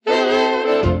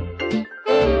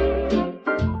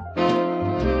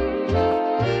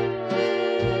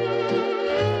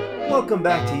Welcome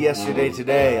back to Yesterday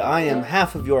Today. I am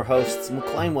half of your hosts,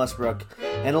 McLean Westbrook,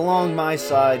 and along my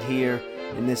side here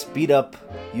in this beat-up,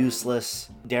 useless,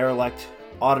 derelict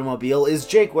automobile is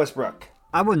Jake Westbrook.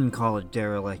 I wouldn't call it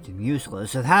derelict and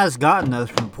useless. It has gotten us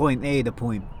from point A to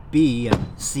point B and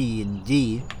C and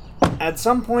D. At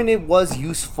some point it was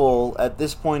useful. At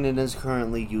this point it is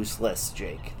currently useless,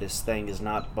 Jake. This thing is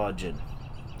not budging.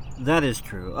 That is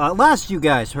true. Last you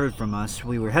guys heard from us,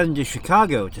 we were heading to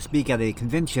Chicago to speak at a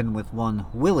convention with one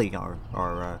Willie,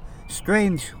 our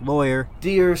strange lawyer.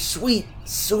 Dear, sweet,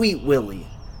 sweet Willie.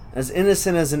 As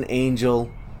innocent as an angel,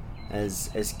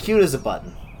 as cute as a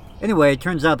button. Anyway, it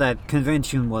turns out that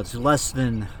convention was less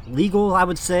than legal, I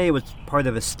would say. It was part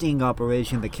of a sting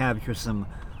operation to capture some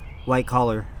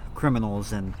white-collar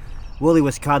criminals, and Willie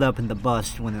was caught up in the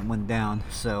bust when it went down,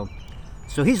 so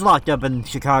he's locked up in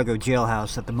Chicago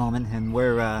jailhouse at the moment, and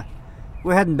we're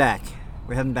heading back.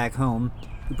 We're heading back home.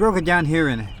 We broke it down here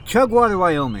in Chugwater,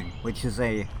 Wyoming, which is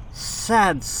a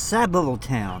sad, sad little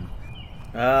town.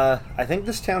 I think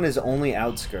this town is only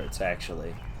outskirts,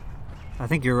 actually. I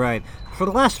think you're right. For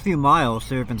the last few miles,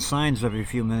 there have been signs every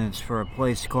few minutes for a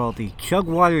place called the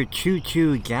Chugwater Choo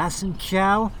Choo Gas and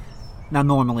Chow. Now,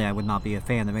 normally I would not be a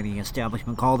fan of any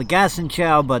establishment called the Gas and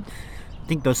Chow, but I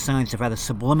think those signs have had a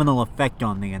subliminal effect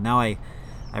on me, and now I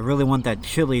really want that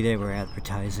chili they were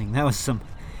advertising. It was some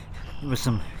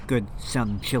good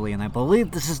sounding chili, and I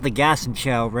believe this is the Gas and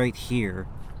Chow right here.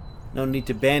 No need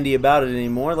to bandy about it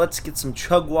anymore. Let's get some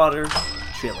Chugwater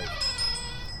chili.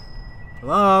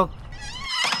 Hello?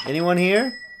 Anyone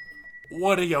here?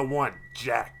 What do you want,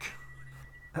 Jack?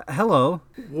 Hello?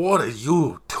 What are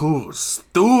you two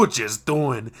stooges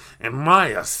doing in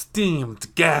my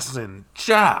esteemed Gas and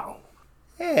Chow?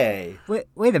 Hey.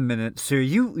 Wait a minute, sir.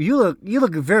 You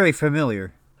look very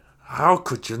familiar. How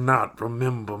could you not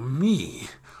remember me?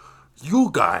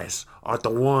 You guys are the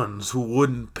ones who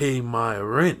wouldn't pay my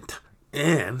rent,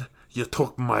 and you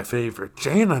took my favorite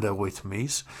janitor with me,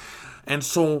 and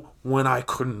so when I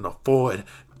couldn't afford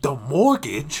the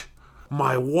mortgage,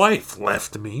 my wife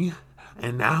left me,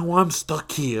 and now I'm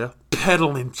stuck here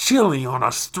peddling chili on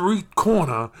a street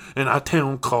corner in a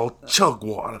town called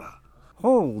Chugwater.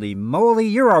 Holy moly,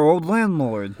 you're our old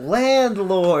landlord.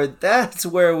 Landlord, that's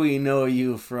where we know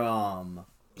you from.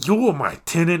 You were my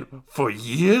tenant for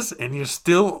years, and you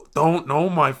still don't know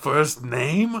my first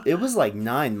name? It was like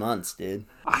 9 months, dude.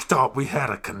 I thought we had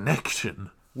a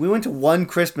connection. We went to one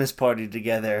Christmas party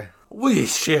together. We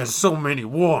shared so many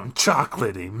warm,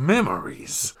 chocolatey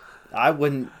memories. I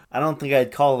don't think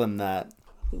I'd call them that.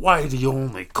 Why do you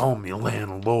only call me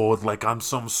landlord like I'm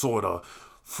some sort of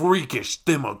freakish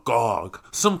demagogue?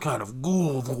 Some kind of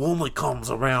ghoul who only comes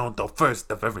around the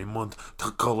first of every month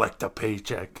to collect a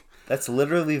paycheck. That's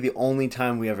literally the only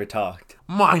time we ever talked.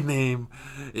 My name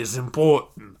is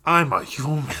important. I'm a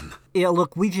human. Yeah,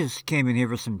 look, we just came in here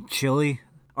for some chili.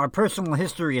 Our personal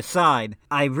history aside,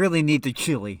 I really need the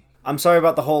chili. I'm sorry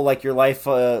about the whole your life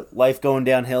going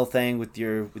downhill thing with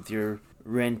your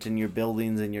rent and your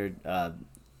buildings and your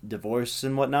divorce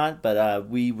and whatnot, but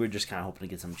we were just kind of hoping to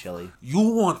get some chili. You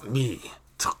want me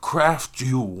to craft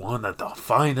you one of the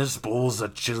finest bowls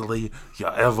of chili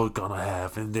you're ever gonna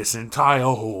have in this entire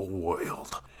whole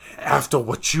world. After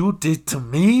what you did to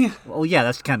me? Well, yeah,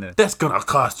 that's gonna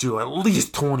cost you at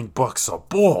least $20 a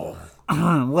bowl.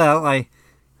 Well,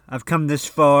 I've come this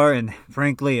far, and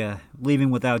frankly,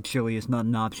 leaving without chili is not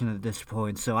an option at this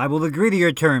point, so I will agree to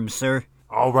your terms, sir.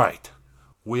 All right.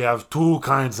 We have two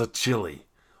kinds of chili.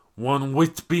 One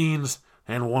with beans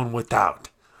and one without.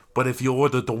 But if you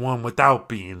order the one without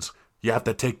beans, you have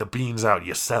to take the beans out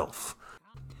yourself.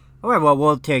 Alright, well,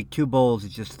 we'll take 2 bowls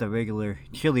of just the regular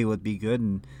chili would be good,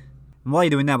 and while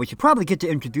you're doing that, we should probably get to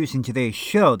introducing today's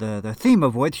show, the theme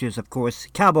of which is, of course,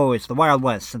 Cowboys, the Wild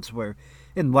West, since we're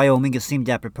in Wyoming. It seemed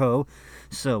apropos,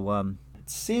 so, It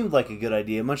seemed like a good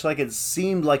idea, much like it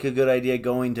seemed like a good idea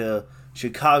going to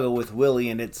Chicago with Willie,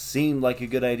 and it seemed like a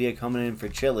good idea coming in for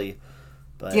chili.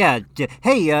 But yeah,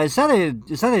 hey, is that a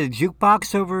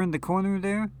jukebox over in the corner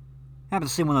there? Haven't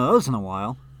seen one of those in a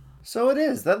while. So it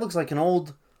is. That looks like an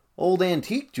old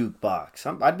antique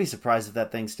jukebox. I'd be surprised if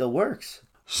that thing still works.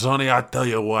 Sonny, I tell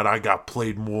you what, I got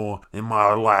played more in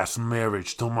my last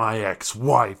marriage to my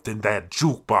ex-wife than that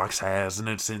jukebox has in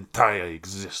its entire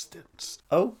existence.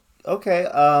 Oh, okay.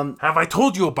 Have I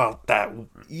told you about that?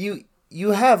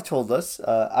 You have told us.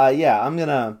 Yeah, I'm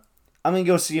gonna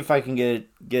go see if I can get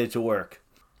it to work.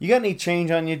 You got any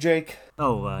change on you, Jake?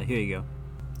 Oh, here you go.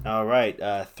 All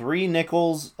right, 3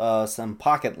 nickels, some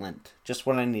pocket lint. Just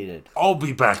what I needed. I'll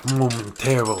be back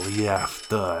momentarily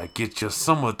after I get you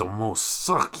some of the most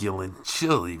succulent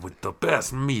chili with the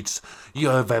best meats you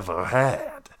have ever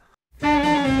had.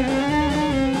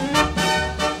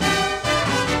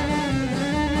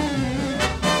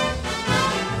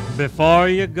 Before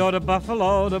you go to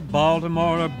Buffalo, to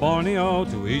Baltimore or Borneo,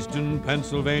 to eastern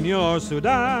Pennsylvania or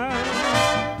Sudan,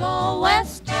 go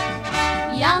west,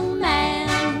 young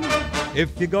man.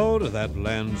 If you go to that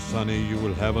land, sonny, you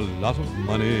will have a lot of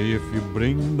money if you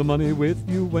bring the money with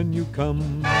you when you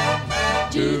come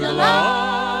to the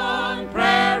long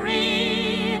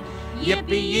prairie.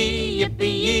 Yippee-yee,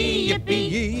 yippee-yee,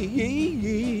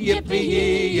 yippee-yee,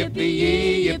 yippee-yee,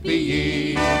 yippee-yee,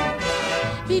 yippee-yee.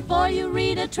 Before you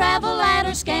read a travel ad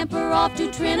or scamper off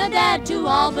to Trinidad, to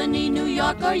Albany, New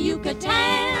York, or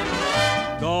Yucatan,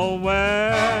 go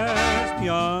west,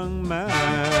 young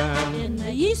man. In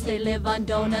the east they live on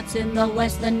donuts, in the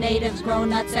west the natives grow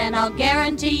nuts, and I'll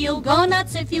guarantee you'll go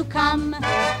nuts if you come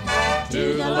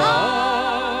to the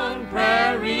long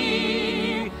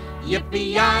prairie.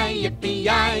 Yippee-yi,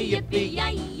 yippee-yi,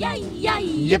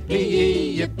 yippee-yi-yi-yi,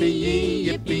 yippee-yee, yippee-yee,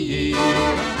 yippee-yee.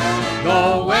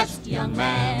 Go west, young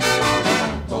man.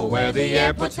 Go where the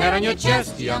air puts head on your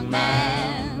chest, young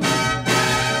man.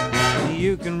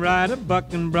 You can ride a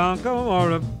bucking bronco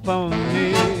or a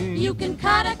pony. You can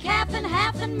cut a calf in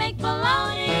half and make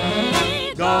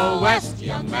bologna. Go west,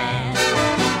 young man.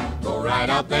 Go right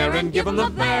out there and give 'em the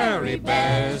very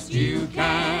best you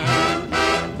can.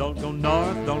 Don't go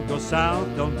north, don't go south,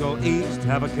 don't go east,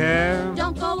 have a care.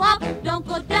 Don't go up, don't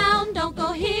go down, don't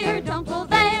go here, don't go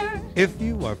there. If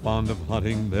you are fond of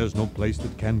hunting, there's no place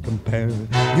that can compare.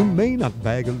 You may not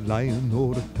bag a lion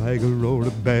or a tiger or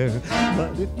a bear,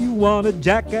 but if you want a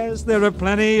jackass, there are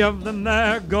plenty of them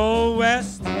there. Go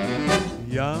west,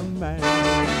 young man.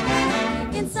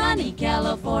 In sunny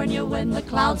California when the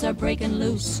clouds are breaking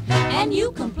loose and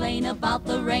you complain about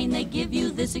the rain, they give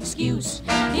you this excuse: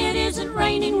 it isn't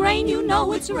raining rain, you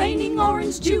know it's raining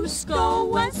orange juice. Go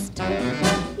west,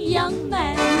 young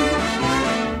man.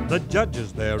 The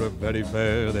judges there are very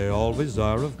fair, they always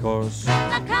are, of course.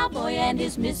 A cowboy and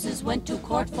his missus went to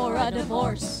court for a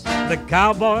divorce. The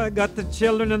cowboy got the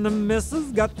children and the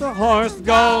missus got the horse.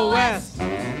 Go west,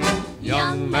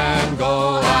 young man,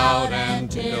 go out and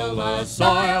till the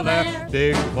soil there.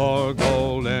 Dig for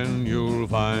gold and you'll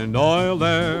find oil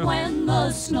there. When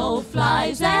the snow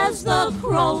flies as the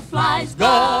crow flies,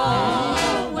 go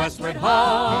westward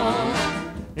home.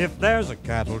 If there's a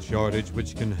cattle shortage,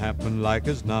 which can happen like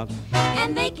as not,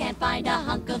 and they can't find a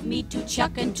hunk of meat to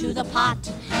chuck into the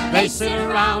pot, they sit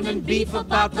around and beef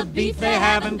about the beef they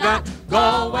haven't got.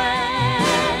 Go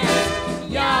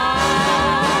west, young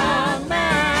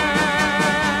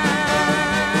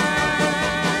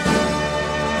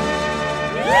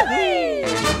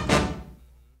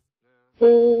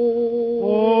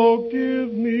Oh,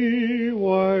 give me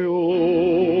Wyoming.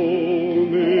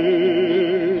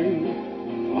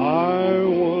 I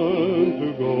want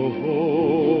to go home.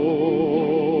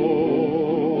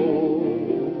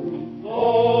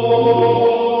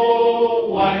 Oh,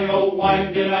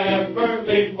 why did I ever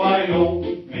leave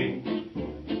Wyoming?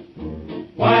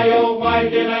 Why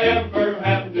did I ever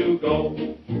have to go?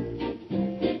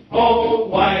 Oh,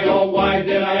 why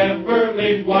did I ever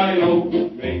leave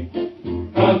Wyoming?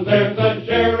 'Cause there's a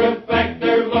sheriff back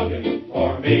there looking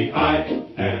for me high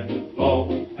and low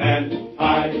and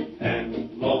high and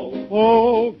low.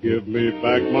 Oh, give me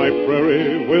back my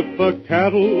prairie with the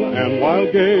cattle and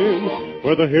wild game,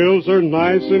 where the hills are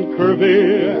nice and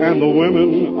curvy and the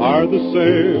women are the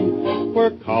same,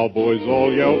 where cowboys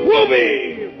all yell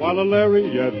 "Whoopee!" while a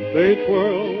lariat they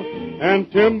twirl,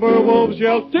 and timber wolves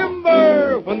yell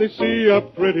 "Timber!" when they see a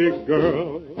pretty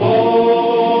girl.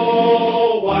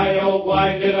 Oh,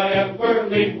 why did I ever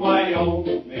leave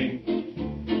Wyoming?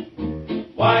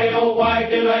 Why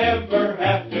did I ever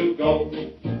have to go?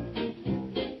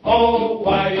 Oh,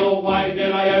 why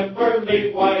did I ever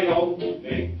leave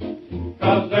Wyoming?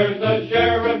 'Cause there's a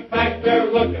sheriff back there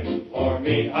looking for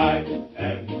me high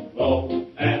and low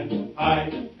and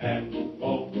high and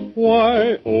low.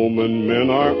 Wyoming men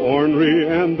are ornery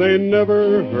and they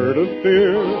never heard of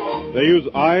fear. They use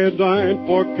iodine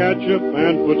for ketchup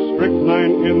and put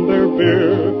strychnine in their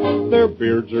beer. Their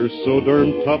beards are so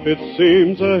darn tough it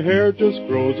seems a hair just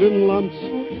grows in lumps.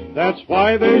 That's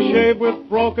why they shave with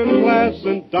broken glass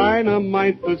and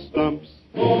dynamite the stumps.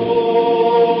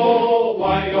 Oh,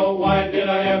 why did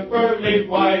I ever leave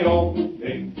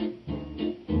Wyoming?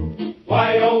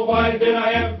 Why did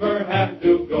I ever have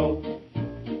to go?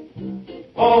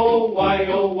 Oh,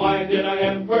 why did I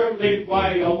ever leave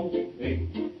Wyoming?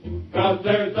 'Cause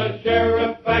there's a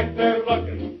sheriff back there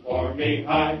looking for me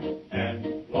high and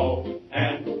low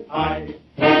and high.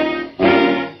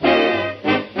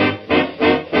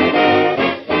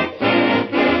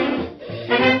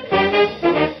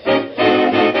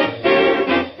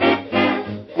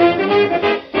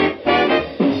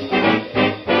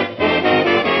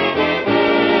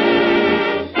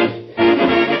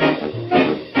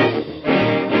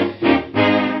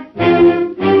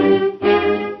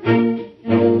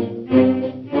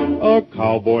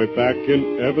 cowboy back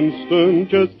in Evanston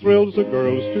just thrills the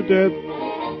girls to death.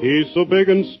 He's so big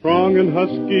and strong and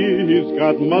husky, he's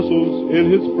got muscles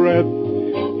in his breath.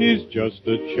 He's just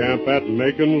a champ at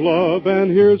making love,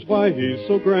 and here's why he's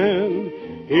so grand.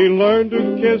 He learned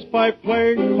to kiss by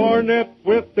playing cornet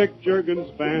with Dick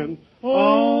Jurgens' band.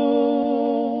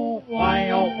 Oh, why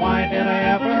did I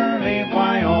ever leave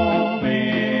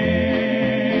Wyoming?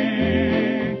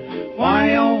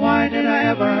 Why did I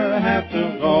ever have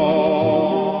to go?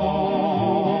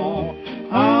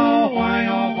 Oh,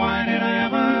 why did I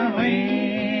ever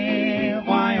leave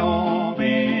Wyoming?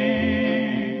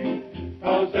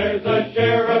 'Cause there's a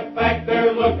sheriff back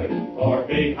there looking for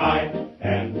me high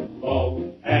and low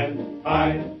and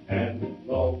high and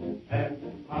low and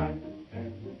high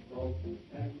and low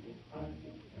and high.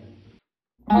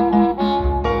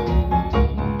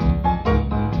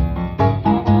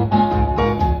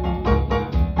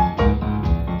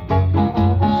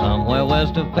 Somewhere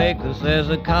west of Pecos there's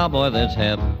a cowboy that's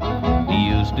hep. He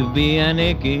used to be an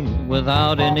icky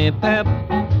without any pep,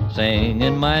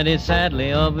 singing mighty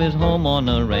sadly of his home on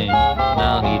the range.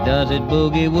 Now he does it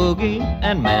boogie-woogie,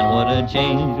 and man, what a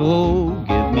change. Oh,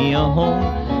 give me a home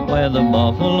where the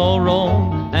buffalo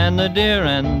roam, and the deer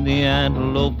and the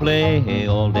antelope play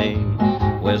all day,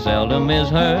 where seldom is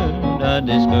heard a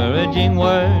discouraging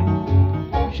word.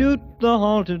 Shoot the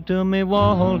halter to me,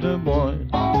 Walter boy.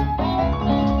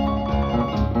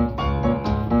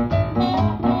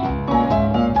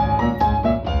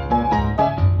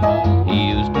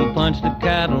 Punch the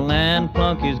cattle and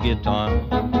plunk his guitar,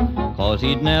 'cause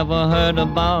he'd never heard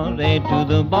about A to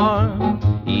the bar.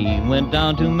 He went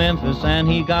down to Memphis and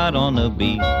he got on the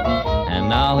beat, and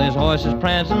now his horse is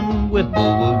prancing with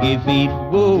boogie feet.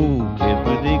 Whoa,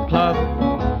 clippity-clop,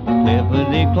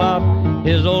 clippity-clop,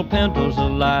 his old pinto's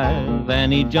alive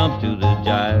and he jumps to the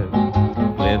jive.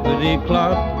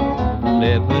 Clippity-clop,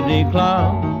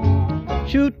 clippity-clop,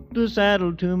 shoot the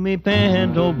saddle to me,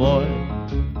 pinto boy.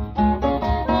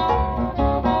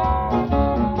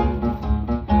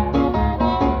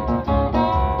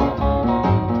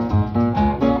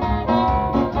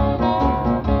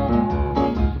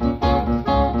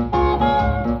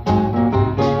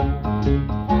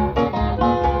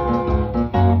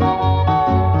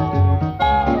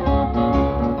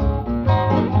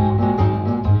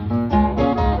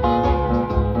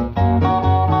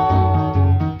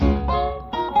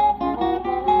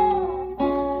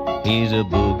 He's a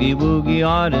boogie-woogie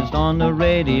artist on the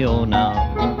radio now,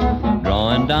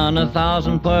 drawing down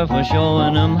 1,000 per for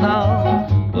showing him how.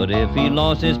 But if he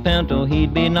lost his pinto,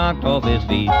 he'd be knocked off his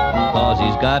feet, 'cause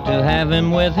he's got to have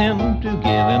him with him to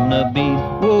give him the beat.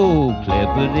 Whoa,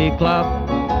 clippity-clop,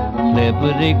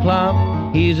 clippity-clop,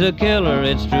 he's a killer,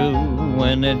 it's true,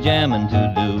 when they're jamming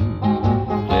to do.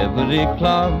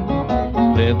 Clippity-clop,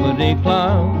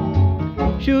 clippity-clop,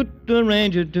 shoot the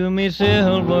ranger to me,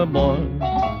 Silver boy.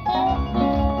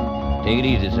 Take it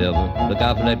easy, Silver. Look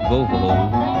out for that gopher hole.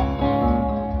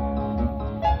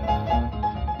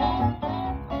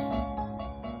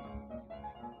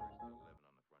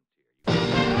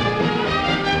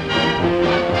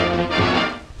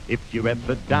 If you're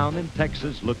ever down in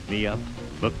Texas, look me up,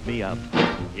 look me up.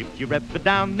 If you're ever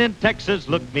down in Texas,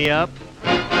 look me up.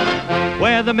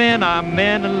 Where the men are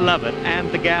men and love it, and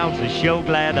the gals are sure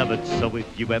glad of it. So if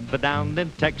you ever down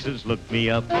in Texas, look me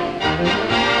up.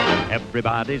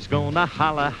 Everybody's gonna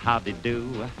holler, howdy do,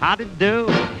 howdy do.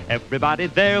 Everybody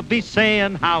there'll be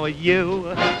saying, how are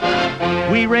you?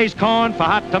 We raise corn for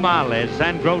hot tamales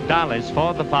and grow dollars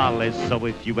for the follies. So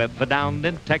if you ever down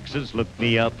in Texas, look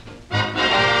me up.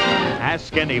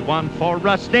 Ask anyone for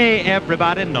Rusty,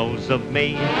 everybody knows of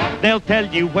me. They'll tell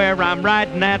you where I'm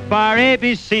riding at bar A,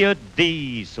 B, C, or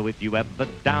D. So if you ever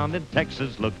down in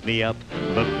Texas, look me up,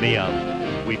 look me up.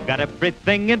 We've got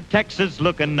everything in Texas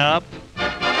looking up.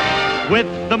 With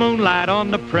the moonlight on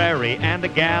the prairie and a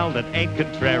gal that ain't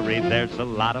contrary, there's a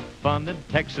lot of fun in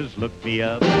Texas, look me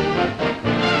up.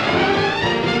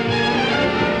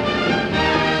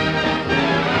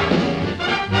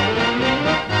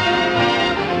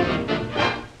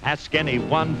 Ask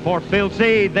anyone for Phil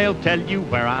Z, they'll tell you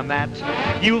where I'm at.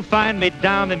 You'll find me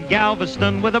down in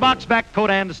Galveston with a box-back coat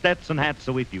and a Stetson hat.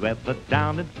 So if you ever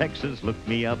down in Texas, look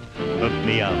me up, look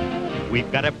me up.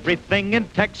 We've got everything in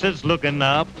Texas looking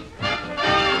up.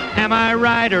 Am I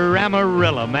right or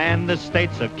Amarillo? Man, the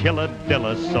state's a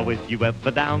killadilla. So if you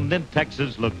ever down in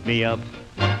Texas, look me up.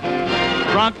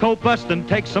 Bronco bustin'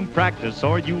 take some practice,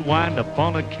 or you wind up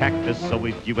on a cactus. So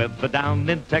if you ever down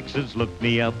in Texas, look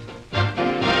me up.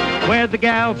 Where the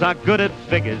gals are good at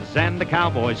figures and the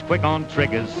cowboys quick on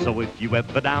triggers. So if you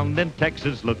ever down in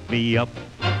Texas, look me up.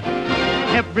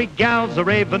 Every gal's a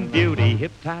raving beauty.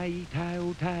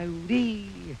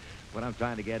 Hip-tie-tie-o-tie-o-dee. What I'm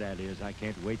trying to get at is I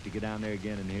can't wait to get down there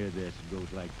again and hear this. It goes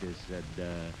like this. And,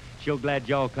 sure glad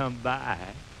y'all come by.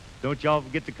 Don't y'all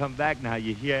forget to come back now,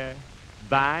 you hear?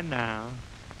 Bye now.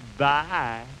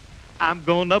 Bye. I'm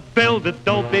gonna build a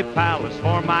Dolby Palace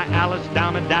for my Alice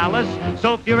down in Dallas.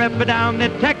 So if you're ever down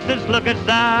in Texas, look us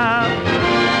up.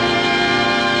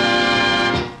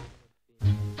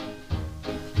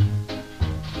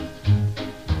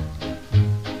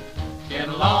 Get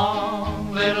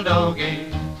along, little doggy.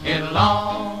 Get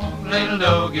along, little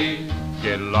doggy.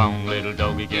 Get along, little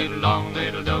doggy, get along,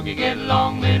 little doggy, Get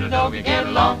along, little doggy, get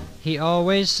along. He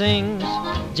always sings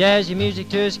jazzy music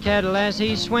to his cattle as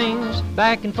he swings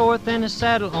back and forth in his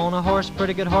saddle on a horse,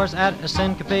 pretty good horse at a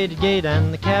syncopated gait.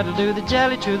 And the cattle do the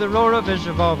jelly to the roar of his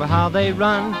revolver, how they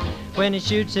run when he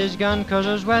shoots his gun, 'cause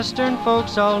those western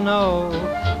folks all know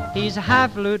he's a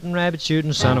highfalutin rabbit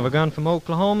shooting son of a gun from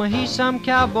Oklahoma. He's some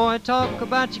cowboy. Talk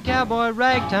about your cowboy,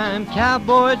 ragtime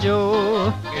cowboy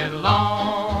Joe. Get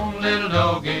along, little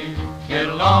doggy. Get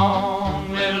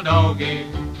along, little doggy.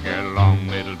 Get along,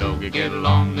 little doggy, Get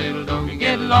along, little doggy.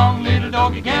 Get along, little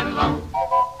doggy. Get along.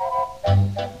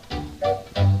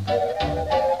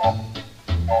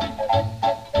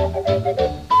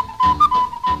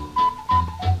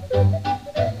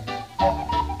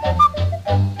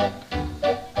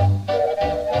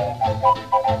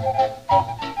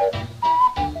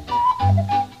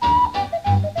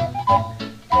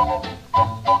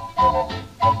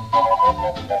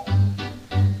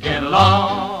 Get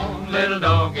along, little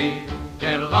doggy.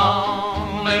 Get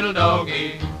along, little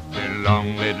doggy. Get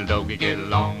along, little doggy, get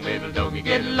along, little doggy,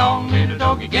 Get along, little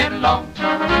doggy. Get along.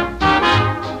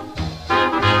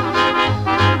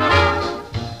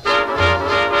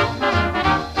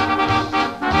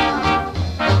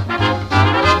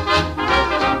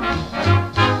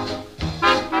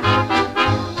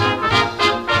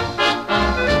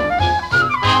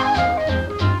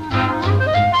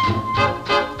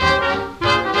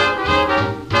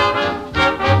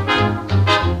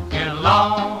 Get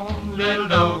along, little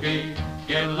doggy.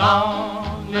 Get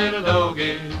along, little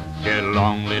doggy. Get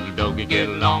along, little doggy, Get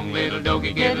along, little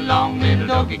doggy. Get along, little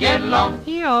doggy. Get along.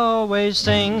 He always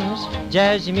sings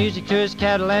jazzy music to his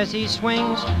cattle as he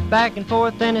swings back and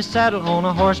forth in his saddle on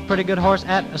a horse, pretty good horse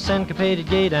at a syncopated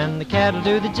gait. And the cattle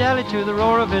do the jelly to the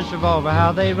roar of his revolver,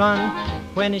 how they run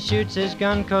when he shoots his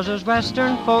gun, 'cause those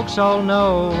western folks all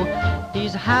know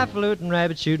he's a highfalutin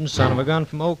rabbit shooting son of a gun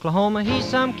from Oklahoma. He's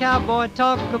some cowboy.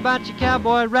 Talk about your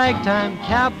cowboy, ragtime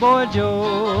cowboy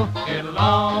Joe. Get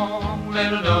along,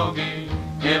 little doggy.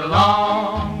 Get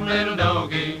along, little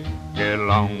doggy. Get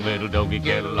along, little doggy,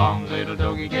 get along, little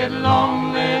doggy, Get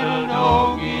along, little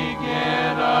doggy.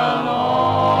 Get along.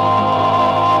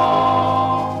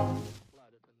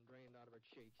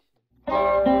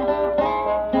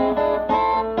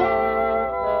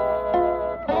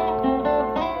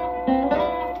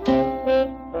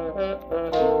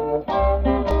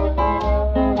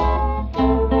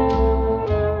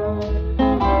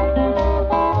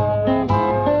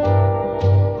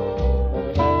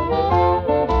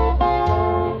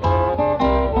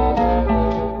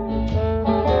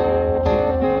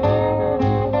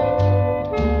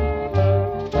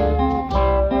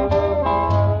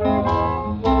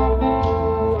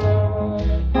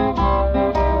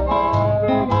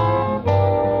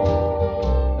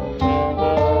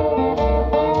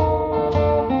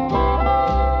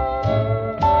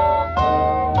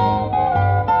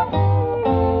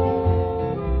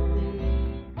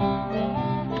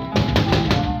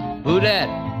 Who dat?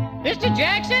 Mr.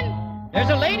 Jackson, there's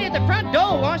a lady at the front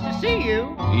door who wants to see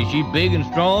you. Is she big and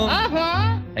strong?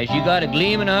 Uh-huh. Has she got a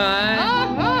gleam in her eye?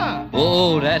 Uh-huh.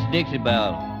 Oh, that's Dixie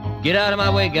Belle. Get out of my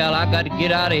way, gal. I got to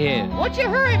get out of here. What's your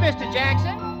hurry, Mr.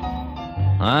 Jackson?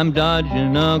 I'm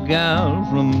dodging a gal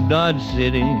from Dodge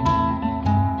City.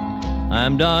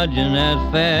 I'm dodging as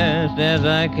fast as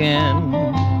I can.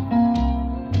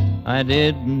 I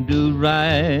didn't do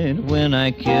right when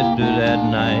I kissed her that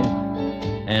night,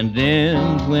 and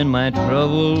then when my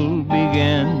trouble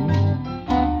began.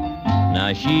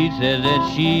 Now she says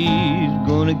that she's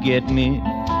gonna get me.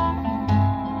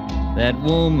 That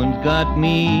woman's got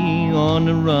me on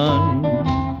the run.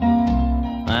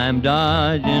 I'm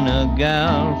dodging a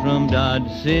gal from Dodge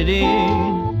City,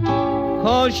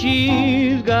 'cause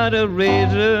she's got a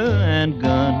razor and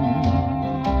gun.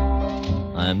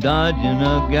 I'm dodging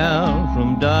a gal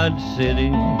from Dodge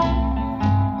City.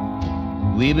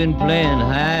 We've been playing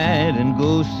hide and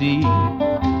go seek.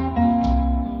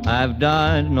 I've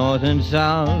dodged north and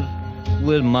south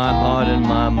with my heart in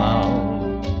my mouth.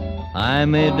 I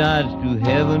may dodge to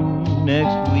heaven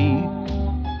next week.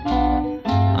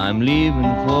 I'm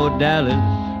leaving for Dallas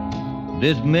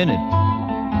this minute,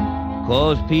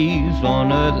 'cause peace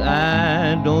on earth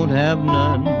I don't have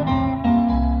none.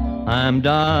 I'm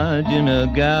dodging a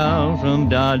gal from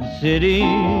Dodge City,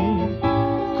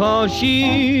 'cause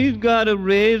she's got a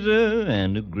razor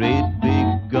and a great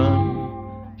big gun.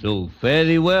 So fare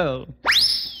thee well.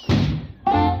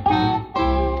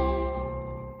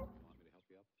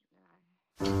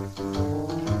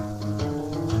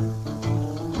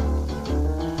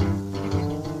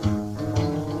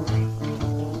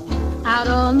 Out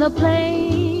on the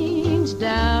plains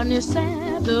down near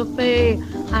Santa Fe,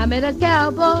 I met a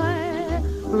cowboy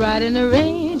riding the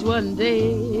range one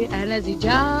day, and as he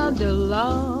jogged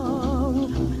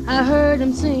along, I heard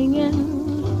him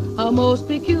singing a most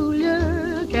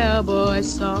peculiar cowboy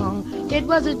song. It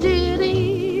was a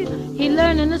ditty he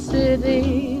learned in the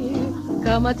city.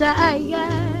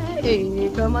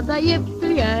 Come-a-ta-ay-ay,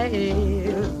 come-a-ta-yip-yay.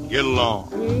 Get along.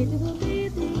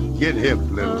 Get hip,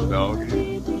 little dog.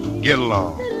 Get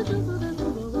along.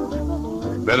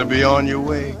 Better be on your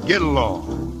way. Get along.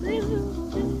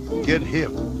 Get hip,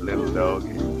 little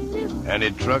doggy. And he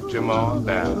trucked him on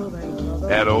down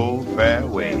that old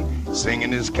fairway,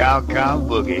 singing his cow-cow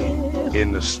boogie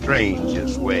in the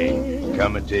strangest way.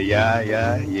 Coming to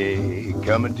ya-ya-yay,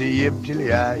 coming to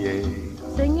yip-till-ya-yay.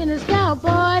 Singing his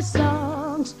cowboy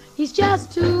songs, he's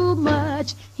just too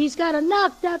much. He's got a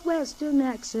knocked out western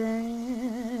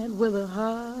accent with a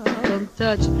Harlem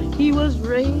touch. He was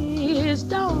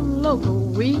raised on local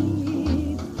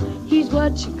weed. He's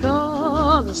what you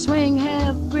call a swing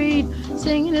half-breed,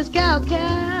 singing his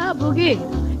cow-cow boogie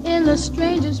in the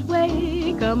strangest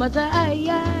way.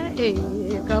 Come-a-ta-ay-ay,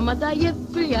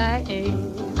 come-a-ta-yip-yay.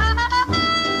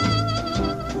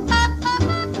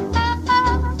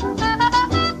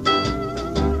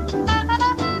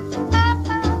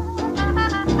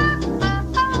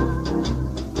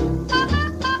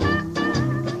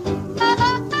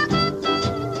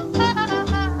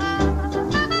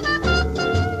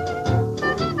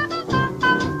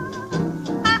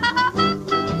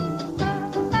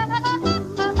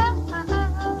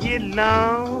 Get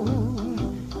long,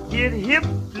 get hip,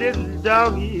 little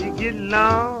doggy, get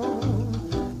long.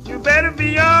 You better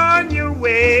be on your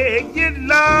way. Get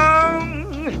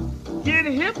long, get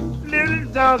hip, little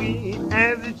doggy,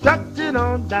 as he tucked it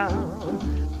on down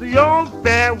the old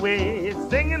fairway,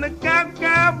 singing the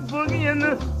cow-cow boogie in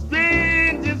the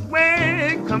strangest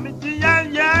way. Coming to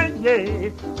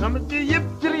ya-ya-yay, coming to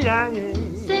yip-till-ya-yay.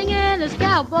 Singing his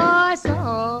cowboy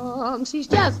songs, he's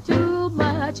just too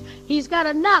much. He's got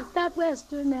a knocked out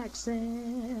western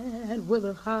accent with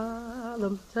a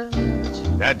Harlem touch.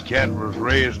 That cat was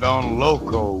raised on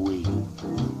loco weed.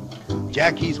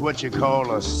 Jackie's what you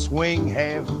call a swing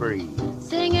half-breed.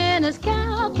 Singing his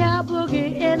cow-cow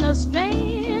boogie in the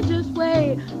strangest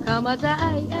way.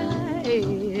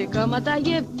 Come-a-ta-ay-ay,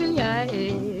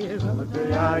 come-a-ta-yip-yay.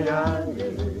 Come-a-ta-ay-ay,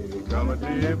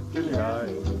 come-a-ta-yip-yay.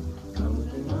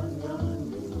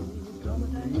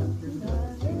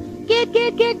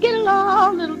 Get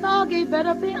along, little doggy,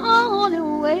 better be on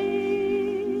your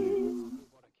way.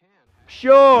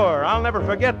 Sure, I'll never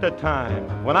forget the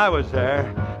time when I was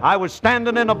there. I was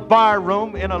standing in a bar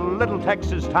room in a little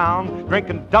Texas town,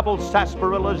 drinking double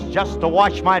sarsaparillas just to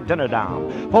wash my dinner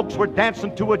down. Folks were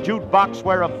dancing to a jukebox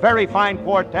where a very fine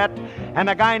quartet and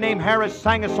a guy named Harris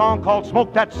sang a song called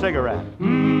Smoke That Cigarette.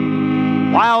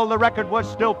 While the record was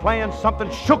still playing,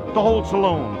 something shook the whole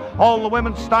saloon. All the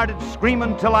women started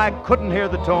screaming till I couldn't hear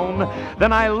the tune.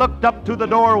 Then I looked up to the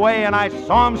doorway and I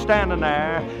saw him standing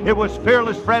there. It was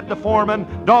Fearless Fred the foreman,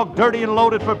 dog dirty and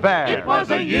loaded for bear. It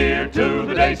was a year to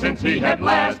the day since he had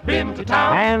last been to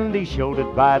town. And he showed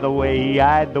it by the way he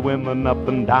eyed the women up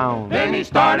and down. Then he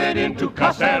started in to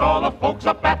cuss at all the folks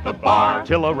up at the bar,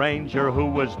 till a ranger who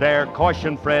was there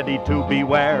cautioned Freddie to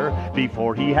beware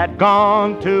before he had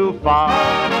gone too far.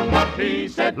 He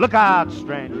said, "Look out,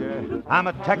 stranger, I'm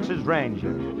a Texas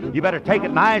Ranger. You better take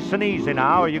it nice and easy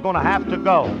now or you're gonna have to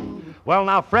go." Well,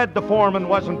 now, Fred the foreman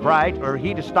wasn't bright or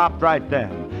he'd have stopped right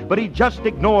then. But he just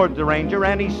ignored the ranger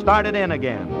and he started in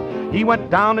again. He went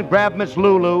down and grabbed Miss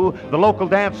Lulu, the local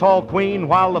dance hall queen,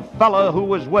 while the fella who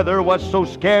was with her was so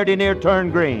scared he near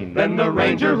turned green. Then the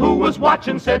ranger who was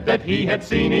watching said that he had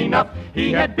seen enough.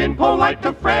 He had been polite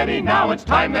to Freddie, now it's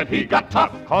time that he got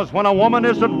tough. 'Cause when a woman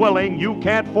isn't willing, you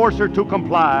can't force her to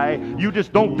comply. You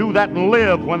just don't do that and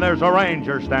live when there's a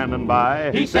ranger standing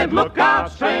by. He said, "Look out,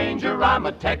 stranger, I'm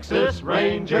a Texas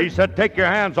Ranger." He said, "Take your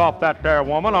hands off that there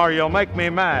woman or you'll make me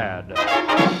mad."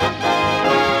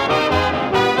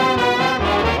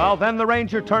 Well, Well, then the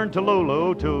ranger turned to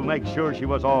Lulu to make sure she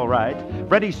was all right.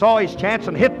 Freddie saw his chance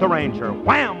and hit the ranger,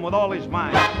 wham, with all his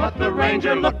might. But the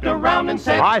ranger looked around and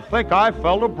said, I think I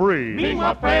felt a breeze.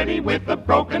 Meanwhile, Freddie with a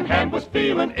broken hand was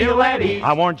feeling ill at ease.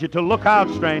 I warned you to look out,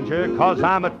 stranger, 'cause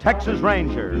I'm a Texas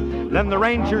Ranger. Then the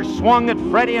ranger swung at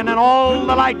Freddie and then all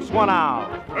the lights went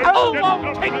out. Oh,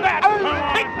 take that!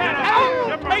 Take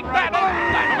that! Take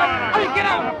that! Get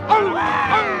out!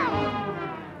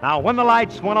 Now, when the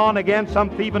lights went on again, some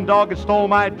thieving dog had stole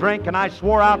my drink, and I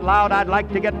swore out loud I'd like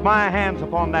to get my hands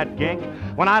upon that gink.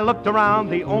 When I looked around,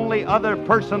 the only other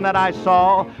person that I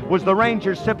saw was the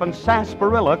ranger sipping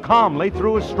sarsaparilla calmly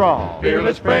through a straw.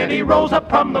 Fearless Freddie rose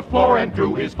up from the floor and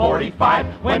drew his .45.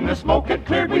 When the smoke had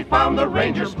cleared, we found the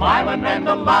ranger smiling and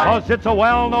alive. 'Cause it's a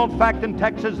well-known fact in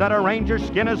Texas that a ranger's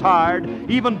skin is hard.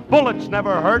 Even bullets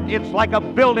never hurt. It's like a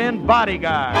built-in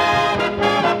bodyguard.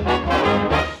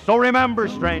 So remember,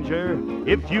 stranger,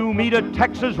 if you meet a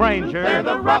Texas Ranger, they're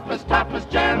the roughest,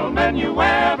 toughest gentlemen you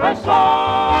ever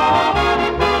saw.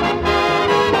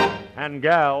 And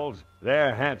gals,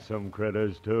 they're handsome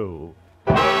critters, too.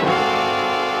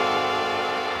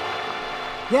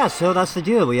 Yeah, so that's the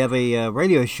deal. We have a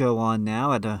radio show on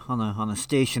now on a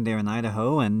station there in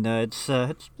Idaho, and it's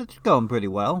going pretty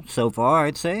well so far,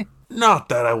 I'd say. Not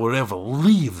that I would ever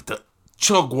leave the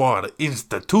Chugwater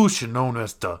institution known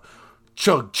as the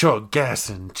Chug Chug Gas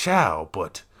and Chow,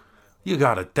 but you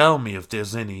gotta tell me if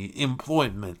there's any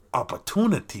employment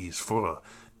opportunities for an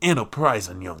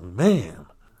enterprising young man.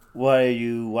 Why are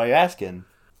you asking?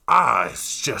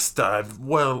 It's just I'd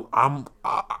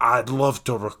love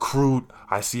to recruit.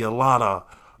 I see a lot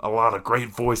of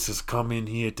great voices come in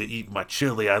here to eat my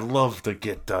chili. I'd love to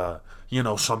get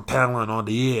some talent on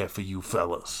the air for you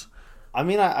fellas. I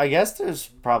mean, I guess there's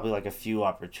probably like a few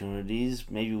opportunities,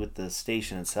 maybe with the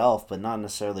station itself, but not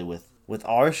necessarily with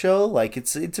our show. Like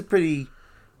it's a pretty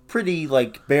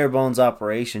like bare bones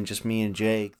operation, just me and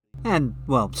Jake. And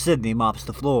well, Sydney mops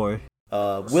the floor.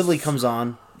 Willie comes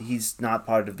on. He's not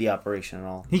part of the operation at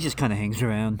all. He just kind of hangs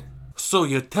around. So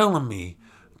you're telling me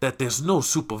that there's no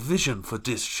supervision for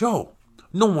this show?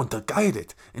 No one to guide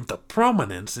it into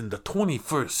prominence in the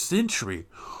 21st century,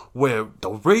 where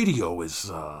the radio is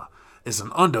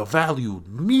an undervalued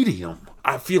medium?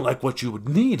 I feel like what you would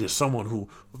need is someone who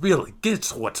really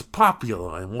gets what's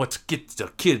popular and what gets the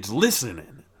kids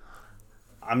listening.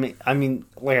 I mean,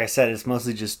 like I said, it's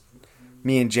mostly just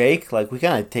me and Jake. Like, we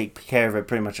kind of take care of it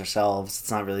pretty much ourselves.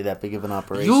 It's not really that big of an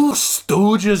operation. You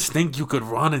stooges think you could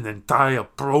run an entire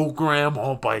program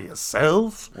all by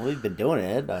yourself? Well, we've been doing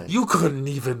it. You couldn't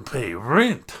even pay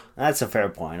rent. That's a fair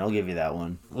point. I'll give you that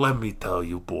one. Let me tell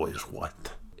you boys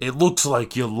what. It looks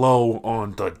like you're low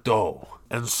on the dough.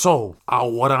 And so,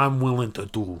 what I'm willing to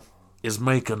do is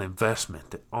make an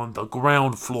investment on the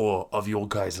ground floor of your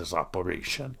guys'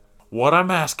 operation. What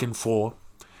I'm asking for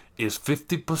is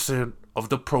 50% of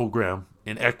the program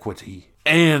in equity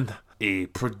and a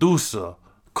producer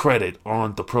credit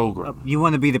on the program. You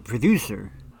want to be the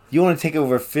producer? You want to take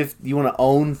over you want to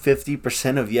own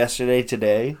 50% of Yesterday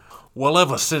Today? Well,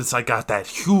 ever since I got that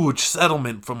huge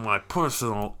settlement from my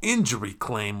personal injury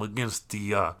claim against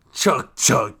the Chug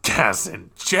Chug Gas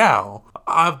and Chow,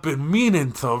 I've been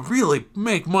meaning to really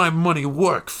make my money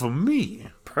work for me.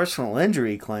 Personal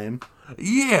injury claim?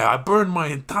 Yeah, I burned my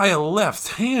entire left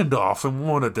hand off in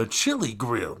one of the chili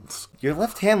grills. Your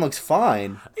left hand looks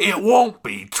fine. It won't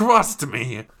be, trust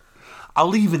me.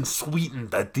 I'll even sweeten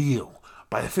the deal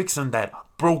by fixing that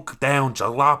broke down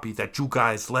jalopy that you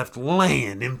guys left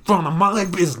laying in front of my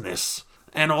business.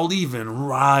 And I'll even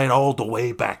ride all the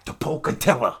way back to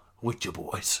Pocatello with you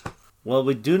boys. Well,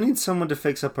 we do need someone to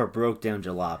fix up our broke down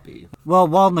jalopy. Well,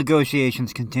 while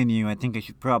negotiations continue, I think I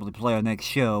should probably play our next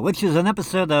show, which is an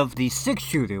episode of The Six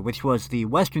Shooter, which was the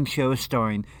Western show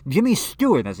starring Jimmy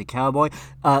Stewart as a cowboy.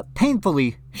 A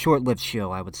painfully short-lived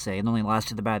show, I would say. It only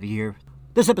lasted about a year.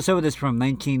 This episode is from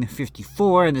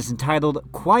 1954 and is entitled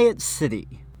Quiet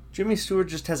City. Jimmy Stewart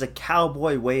just has a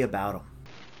cowboy way about him.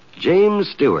 James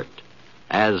Stewart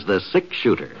as the Six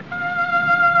Shooter.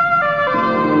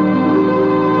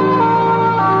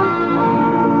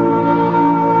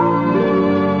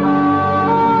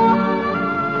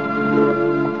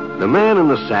 The man in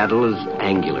the saddle is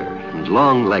angular and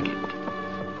long-legged.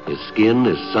 His skin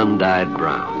is sun-dyed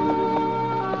brown.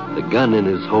 The gun in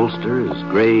his holster is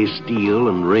gray steel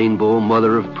and rainbow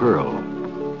mother of pearl.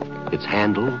 Its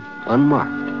handle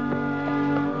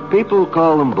unmarked. People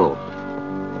call them both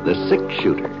the Six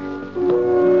Shooter.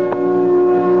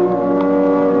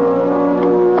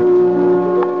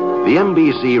 The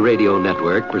NBC Radio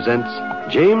Network presents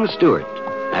James Stewart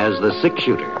as the Six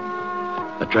Shooter.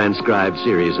 a transcribed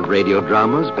series of radio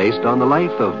dramas based on the life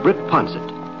of Britt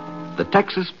Ponsett, the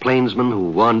Texas plainsman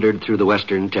who wandered through the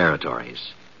Western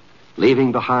Territories,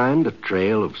 leaving behind a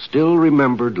trail of still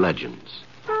remembered legends.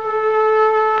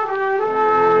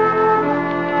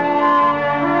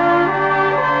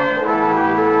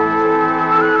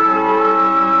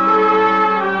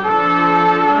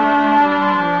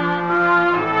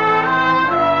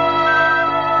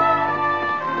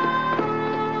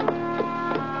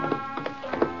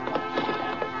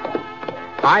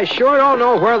 I sure don't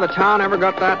know where the town ever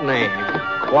got that name,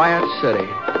 Quiet City.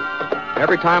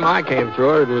 Every time I came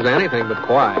through it was anything but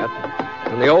quiet.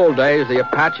 In the old days, the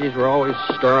Apaches were always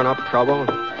stirring up trouble.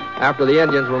 After the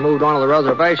Indians were moved onto the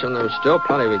reservation, there was still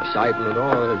plenty of excitement. There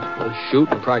was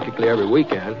shooting practically every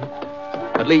weekend.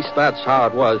 At least that's how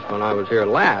it was when I was here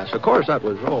last. Of course, that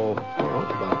was,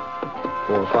 about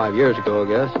 4 or 5 years ago, I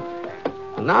guess.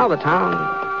 And now the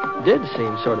town did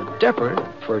seem sort of different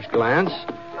at first glance.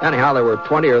 Anyhow, there were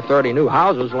 20 or 30 new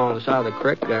houses along the side of the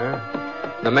creek there.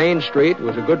 The main street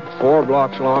was a good 4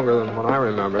 blocks longer than when I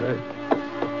remembered it.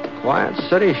 Quiet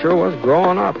City sure was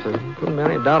growing up. There couldn't be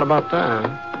any doubt about that.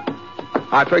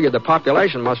 I figured the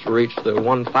population must have reached the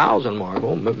 1,000 mark,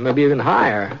 maybe even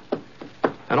higher.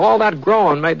 And all that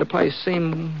growing made the place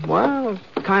seem, well,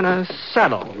 kind of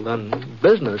settled and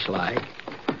businesslike.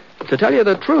 To tell you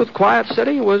the truth, Quiet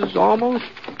City was almost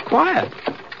quiet.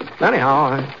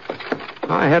 Anyhow,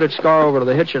 I headed Scar over to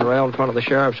the hitching rail in front of the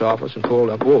sheriff's office and pulled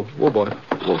up. Whoa, boy.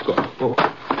 Whoa, Scar. Whoa.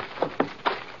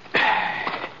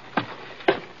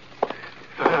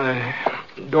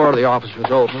 The door of the office was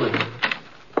open.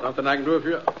 Something I can do if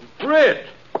you... Britt!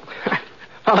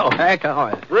 Hello, Hank. How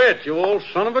are you? Britt, you old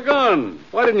son of a gun.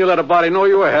 Why didn't you let a body know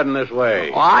you were heading this way?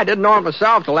 Well, I didn't know it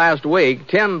myself till last week.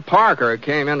 Tim Parker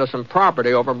came into some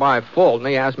property over by Fulton.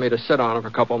 He asked me to sit on it for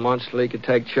a couple of months till he could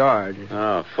take charge.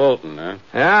 Oh, Fulton, huh?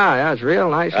 Yeah, it's real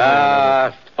nice.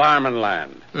 Farming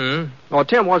land. Well,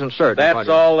 Tim wasn't certain. That's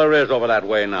all there is over that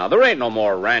way now. There ain't no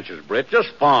more ranches, Britt, just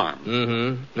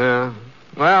farm. Yeah.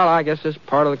 Well, I guess this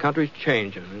part of the country's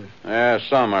changing. Yeah,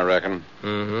 some, I reckon.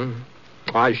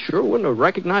 I sure wouldn't have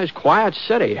recognized Quiet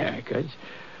City, Heck.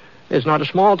 It's not a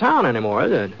small town anymore,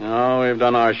 is it? No, we've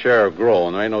done our share of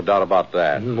growing. There ain't no doubt about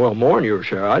that. Well, more than your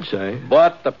share, I'd say.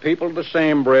 But the people are the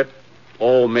same, Britt.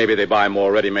 Oh, maybe they buy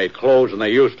more ready-made clothes than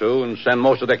they used to and send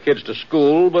most of their kids to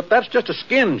school, but that's just a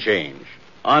skin change.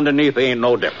 Underneath, they ain't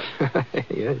no different.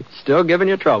 Yeah, still giving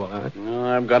you trouble, huh? No,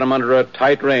 I've got them under a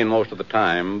tight rein most of the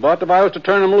time. But if I was to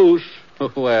turn them loose,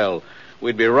 well,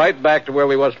 we'd be right back to where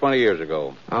we was 20 years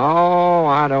ago. Oh,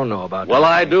 I don't know about that. Well,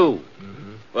 I do.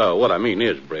 Well, what I mean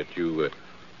is, Britt, you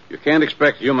can't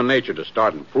expect human nature to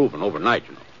start improving overnight,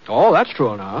 you know. Oh, that's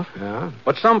true enough, yeah.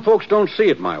 But some folks don't see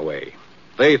it my way.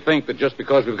 They think that just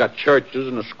because we've got churches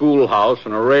and a schoolhouse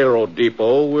and a railroad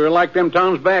depot, we're like them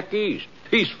towns back east,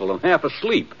 peaceful and half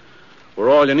asleep, where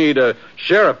all you need a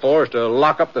sheriff for is to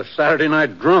lock up the Saturday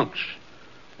night drunks.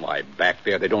 Why, back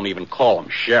there, they don't even call them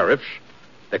sheriffs.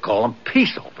 They call them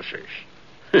peace officers.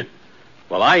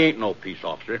 Well, I ain't no peace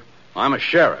officer. I'm a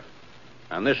sheriff.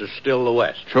 And this is still the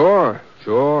West. Sure.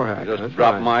 I just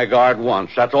dropped my guard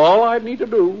once. That's all I'd need to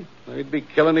do. They'd be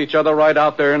killing each other right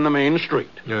out there in the main street.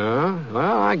 Yeah,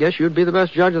 well, I guess you'd be the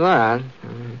best judge of that.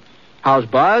 How's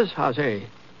Buzz? How's he?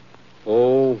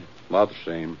 Oh, about the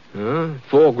same.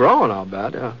 Full grown, I'll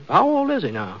bet. How old is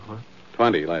he now?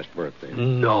 20 last birthday.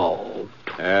 No.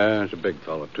 Yeah, he's a big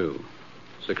fellow, too.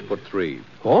 6'3".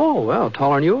 Oh, well,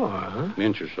 taller than you are, huh? An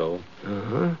inch or so.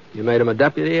 You made him a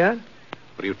deputy yet?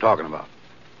 What are you talking about?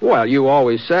 Well, you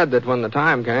always said that when the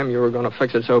time came, you were going to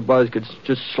fix it so Buzz could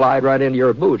just slide right into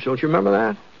your boots. Don't you remember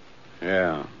that?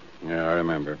 Yeah, I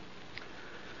remember.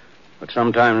 But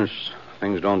sometimes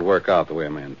things don't work out the way a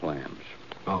man plans.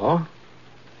 Oh?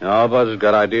 No, Buzz has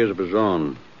got ideas of his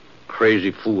own.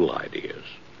 Crazy fool ideas.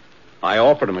 I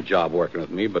offered him a job working with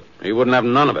me, but he wouldn't have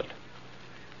none of it.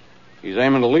 He's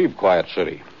aiming to leave Quiet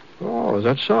City. Oh, is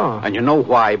that so? And you know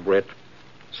why, Britt?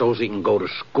 So's he can go to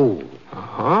school.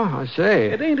 I see.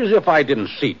 It ain't as if I didn't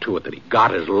see to it that he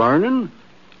got his learning.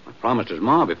 I promised his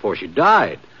ma before she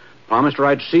died. Promised her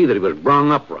I'd see that he was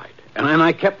brung up right. And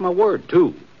I kept my word,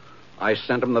 too. I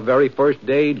sent him the very first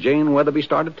day Jane Weatherby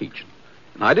started teaching.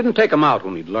 And I didn't take him out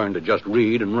when he'd learned to just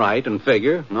read and write and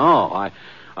figure. No,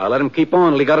 I let him keep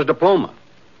on till he got his diploma.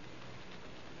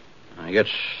 I guess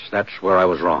that's where I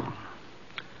was wrong.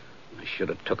 I should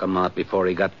have took him out before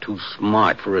he got too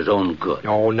smart for his own good.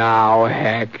 Oh, now,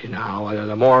 heck, now.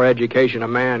 The more education a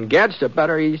man gets, the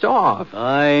better he's off.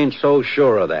 I ain't so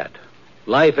sure of that.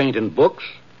 Life ain't in books.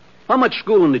 How much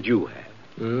schooling did you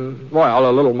have? Well,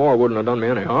 a little more wouldn't have done me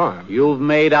any harm. You've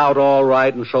made out all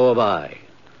right, and so have I.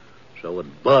 So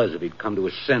would Buzz if he'd come to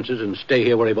his senses and stay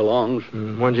here where he belongs.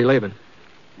 When's he leaving?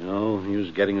 No, he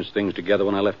was getting his things together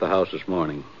when I left the house this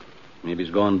morning. Maybe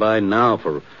he's gone by now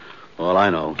for all I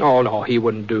know. Oh, no, he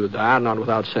wouldn't do that, not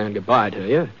without saying goodbye to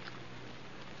you.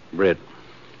 Britt.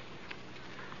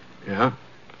 Yeah?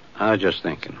 I was just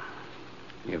thinking.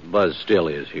 If Buzz still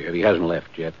is here, if he hasn't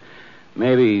left yet,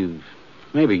 maybe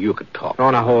you could talk.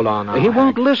 Oh, now, hold on. Now, he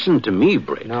won't listen to me,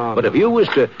 Britt. No, but if you was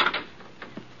to...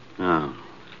 Oh.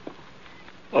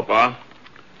 Hello, Pa.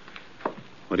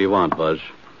 What do you want, Buzz?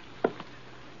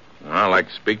 I'd like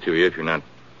to speak to you if you're not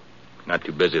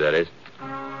too busy, that is.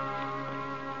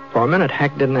 For a minute,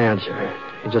 Hack didn't answer.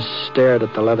 He just stared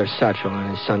at the leather satchel in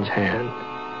his son's hand.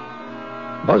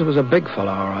 Buzz was a big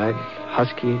fellow, all right.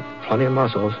 Husky, plenty of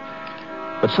muscles.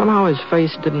 But somehow his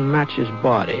face didn't match his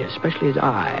body, especially his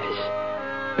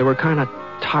eyes. They were kind of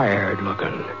tired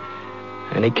looking.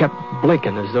 And he kept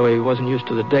blinking as though he wasn't used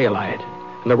to the daylight.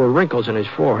 And there were wrinkles in his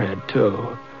forehead,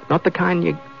 too. Not the kind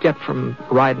you get from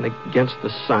riding against the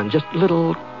sun. Just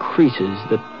little creases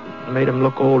that made him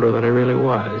look older than he really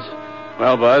was.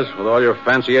 Well, Buzz, with all your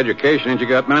fancy education, ain't you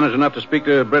got manners enough to speak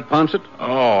to Britt Ponset?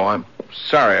 Oh, I'm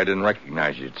sorry I didn't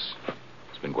recognize you.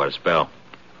 It's been quite a spell.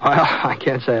 Well, I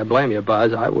can't say I blame you,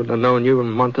 Buzz. I wouldn't have known you in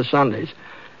a month of Sundays.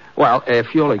 Well,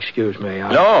 if you'll excuse me,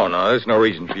 No, there's no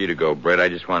reason for you to go, Britt. I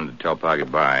just wanted to tell Pa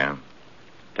goodbye. I'm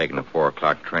taking the 4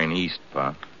 o'clock train east,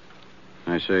 Pa.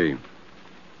 I see.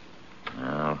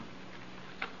 Well,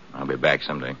 I'll be back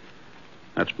someday.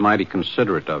 That's mighty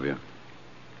considerate of you.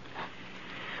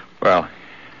 Well,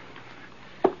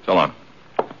 so long.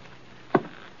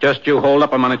 Just you hold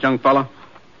up a minute, young fella.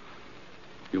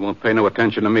 You won't pay no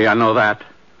attention to me, I know that.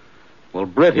 Well,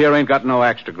 Britt here ain't got no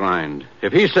axe to grind.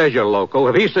 If he says you're loco,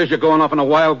 if he says you're going off on a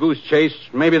wild goose chase,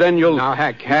 maybe then you'll... Now,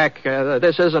 Heck,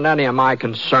 this isn't any of my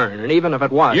concern, and even if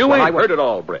it was... You ain't heard it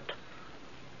all, Britt.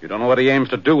 You don't know what he aims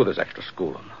to do with his extra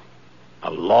schooling.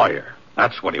 A lawyer.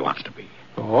 That's what he wants to be.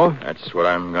 Oh? That's what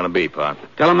I'm going to be, Pa.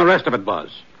 Tell him the rest of it, Buzz.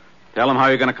 Tell him how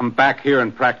you're going to come back here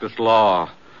and practice law.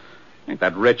 Ain't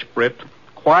that rich, Britt?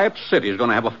 Quiet City's going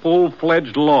to have a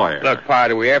full-fledged lawyer. Look, Pa,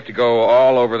 do we have to go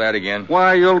all over that again?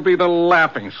 Why, you'll be the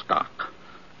laughingstock.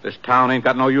 This town ain't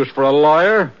got no use for a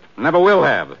lawyer. Never will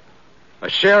have. A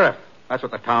sheriff. That's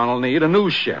what the town will need, a new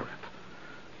sheriff.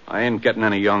 I ain't getting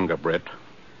any younger, Britt.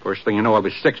 First thing you know, I'll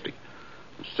be 60.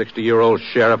 A 60-year-old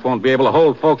sheriff won't be able to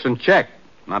hold folks in check.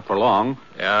 Not for long.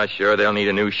 Yeah, sure, they'll need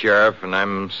a new sheriff, and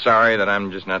I'm sorry that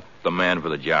I'm just not the man for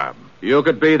the job. You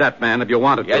could be that man if you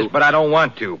wanted to. Yes, but I don't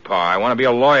want to, Pa. I want to be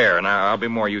a lawyer, and I'll be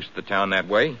more used to the town that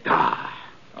way.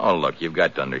 Oh, look, you've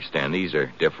got to understand, these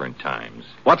are different times.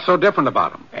 What's so different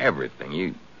about them?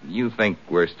 Everything. You think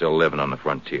we're still living on the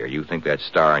frontier. You think that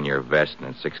star on your vest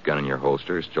and that 6-gun in your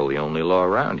holster is still the only law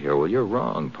around here. Well, you're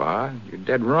wrong, Pa. You're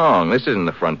dead wrong. This isn't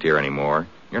the frontier anymore.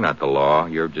 You're not the law.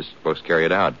 You're just supposed to carry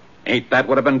it out. Ain't that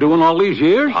what I've been doing all these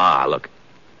years? Pa, look,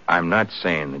 I'm not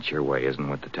saying that your way isn't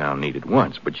what the town needed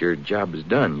once, but your job is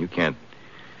done. You can't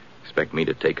expect me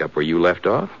to take up where you left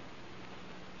off.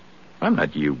 I'm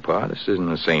not you, Pa. This isn't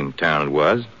the same town it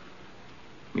was.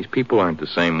 These people aren't the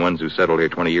same ones who settled here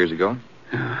 20 years ago.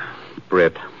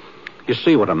 Britt, you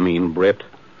see what I mean, Britt?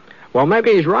 Well,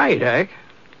 maybe he's right, Hank.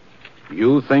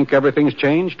 You think everything's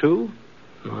changed, too?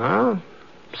 Well,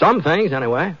 some things,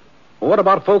 anyway. Well, what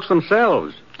about folks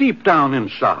themselves, deep down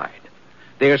inside?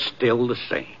 They're still the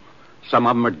same. Some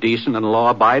of them are decent and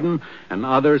law-abiding, and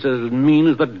others as mean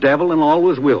as the devil and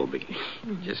always will be.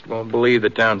 You just won't believe the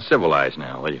town's civilized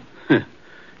now, will you?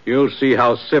 You'll see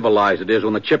how civilized it is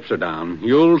when the chips are down.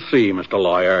 You'll see, Mr.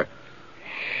 Lawyer.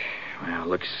 Well,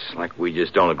 looks like we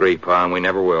just don't agree, Pa, and we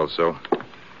never will, so...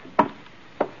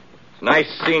 It's nice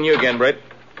seeing you again, Britt.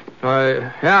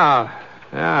 Yeah,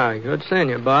 good seeing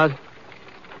you, Buzz.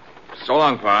 So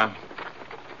long, Pa.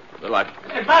 Good luck.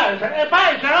 Hey, Buzz,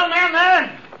 you old man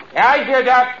there? Yeah, he's here,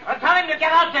 Doc. Well, tell him to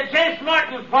get out to Jace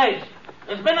Martin's place.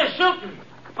 There's been a shooting.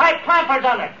 Pipe Clamper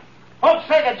done it. Folks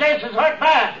say that Jace is hurt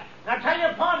bad. Now tell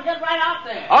your pa to get right out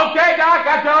there. Okay, Doc,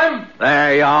 I tell him.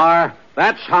 There you are.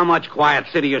 That's how much Quiet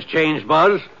City has changed,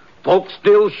 Buzz. Folks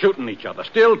still shooting each other,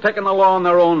 still taking the law in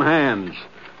their own hands.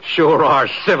 Sure are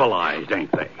civilized,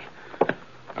 ain't they?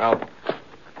 I'll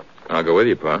go with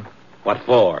you, Pa. What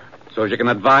for? So as you can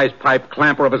advise Pipe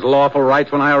Clamper of his lawful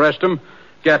rights when I arrest him?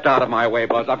 Get out of my way,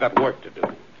 Buzz. I've got work to do.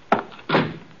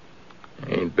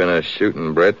 Ain't been a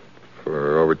shooting, Britt,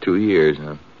 for over 2 years,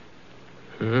 huh?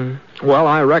 Well,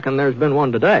 I reckon there's been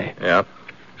one today. Yep.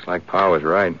 Looks like Pa was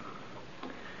right.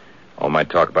 All my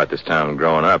talk about this town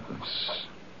growing up, it's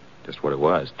just what it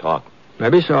was, talk.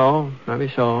 Maybe so.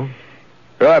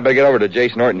 Well, I better get over to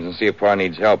Jace Norton's and see if Pa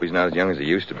needs help. He's not as young as he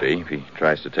used to be if he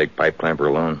tries to take Pipe Clamper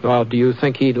alone. Well, do you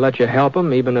think he'd let you help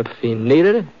him even if he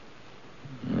needed it?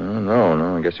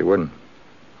 No, I guess he wouldn't.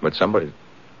 But somebody...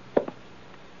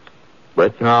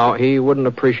 Brett? No, he wouldn't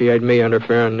appreciate me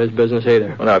interfering in his business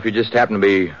either. Well, now, if you just happen to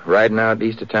be riding out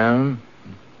east of town,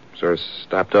 sort of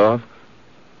stopped off.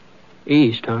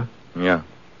 East, huh? Yeah.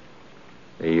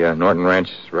 The Norton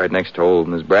Ranch is right next to old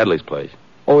Miss Bradley's place.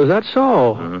 Oh, is that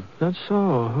so? Mm-hmm. That's so,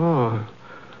 oh.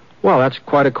 Well, that's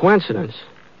quite a coincidence.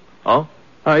 Oh?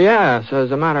 Yes.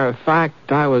 As a matter of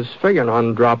fact, I was figuring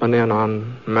on dropping in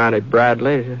on Mattie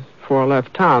Bradley before I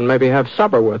left town. Maybe have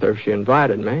supper with her if she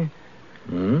invited me.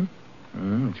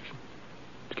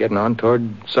 It's getting on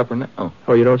toward supper now.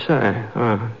 Oh, you don't say.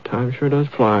 Time sure does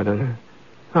fly, doesn't it?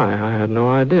 I had no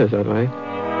idea that late.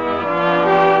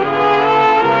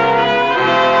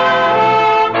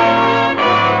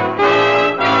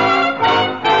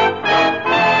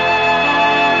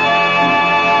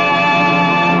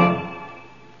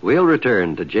 We'll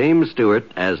return to James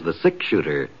Stewart as the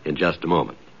six-shooter in just a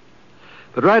moment.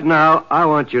 But right now, I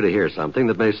want you to hear something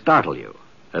that may startle you.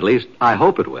 At least, I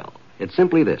hope it will. It's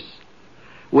simply this.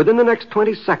 Within the next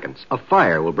 20 seconds, a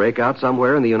fire will break out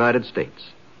somewhere in the United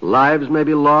States. Lives may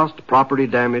be lost, property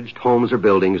damaged, homes or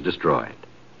buildings destroyed.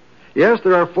 Yes,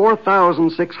 there are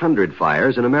 4,600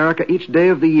 fires in America each day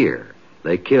of the year.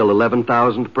 They kill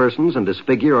 11,000 persons and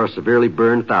disfigure or severely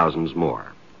burn thousands more.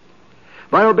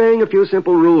 By obeying a few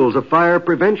simple rules of fire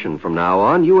prevention from now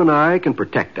on, you and I can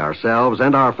protect ourselves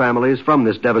and our families from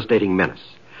this devastating menace.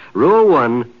 Rule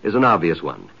 1 is an obvious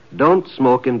one. Don't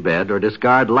smoke in bed or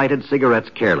discard lighted cigarettes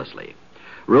carelessly.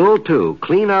 Rule 2,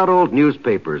 clean out old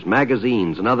newspapers,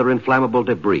 magazines, and other inflammable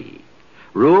debris.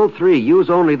 Rule 3, use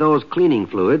only those cleaning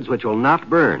fluids which will not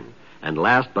burn. And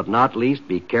last but not least,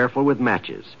 be careful with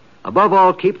matches. Above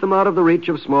all, keep them out of the reach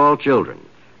of small children.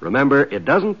 Remember, it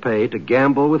doesn't pay to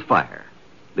gamble with fire.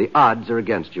 The odds are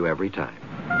against you every time.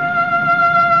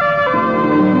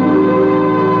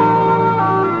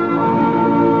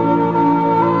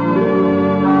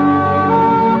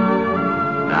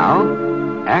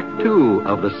 Now, Act 2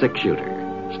 of The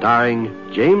Six-Shooter,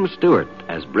 starring James Stewart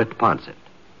as Britt Ponsett.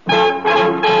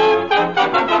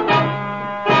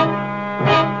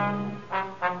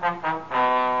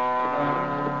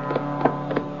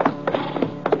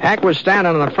 Hack was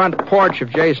standing on the front porch of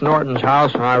Jace Norton's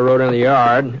house when I rode in the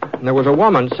yard, and there was a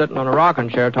woman sitting on a rocking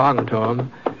chair talking to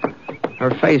him. Her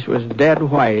face was dead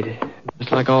white,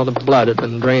 just like all the blood had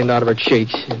been drained out of her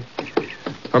cheeks.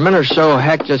 For a minute or so,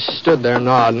 Hack just stood there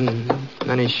nodding, and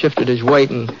then he shifted his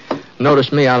weight and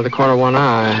noticed me out of the corner of one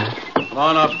eye. Come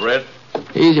on up, Britt.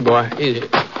 Easy, boy, easy.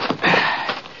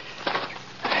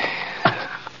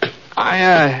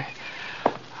 I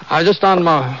was just on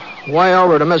my way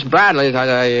over to Miss Bradley's.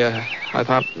 I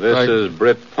thought... This is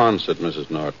Britt Ponsett, Mrs.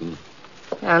 Norton.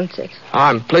 Ponsett.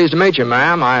 I'm pleased to meet you,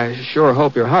 ma'am. I sure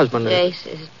hope your husband is... Jace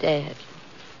is dead.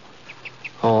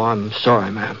 Oh, I'm sorry,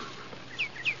 ma'am.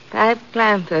 Pipe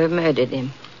Clamper murdered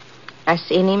him. I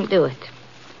seen him do it.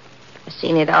 I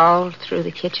seen it all through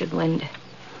the kitchen window.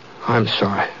 I'm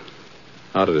sorry.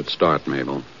 How did it start,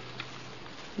 Mabel?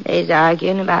 They's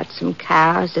arguing about some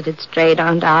cows that had strayed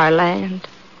onto our land.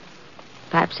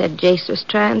 Pipe said Jace was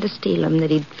trying to steal them,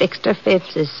 that he'd fixed our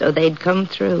fences so they'd come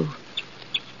through.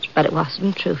 But it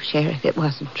wasn't true, Sheriff. It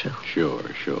wasn't true. Sure.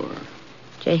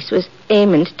 Jace was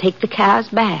aiming to take the cows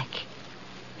back.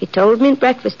 He told me at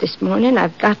breakfast this morning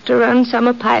I've got to run some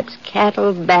of Pipe's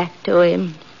cattle back to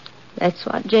him. That's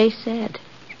what Jace said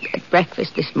at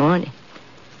breakfast this morning.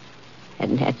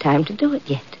 Hadn't had time to do it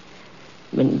yet.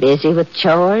 Been busy with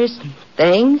chores and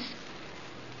things.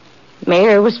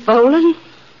 Mare was foaling.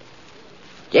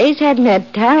 Jace hadn't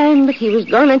had time, but he was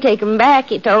going to take him back.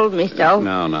 He told me so.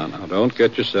 No. Don't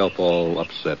get yourself all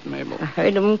upset, Mabel. I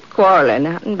heard them quarreling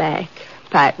out and back,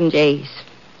 Pipe and Jace.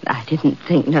 I didn't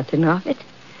think nothing of it.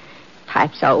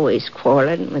 Pipe's always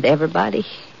quarreling with everybody.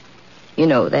 You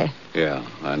know that. Yeah,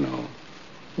 I know.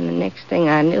 And the next thing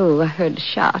I knew, I heard a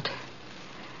shot.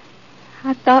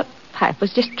 I thought Pipe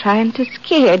was just trying to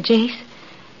scare Jace.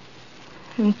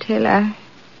 Until I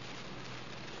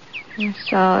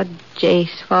saw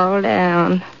Jace fall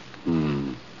down.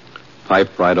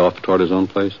 Pipe right off toward his own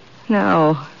place?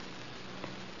 No.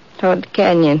 Toward the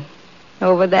canyon.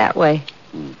 Over that way.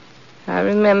 I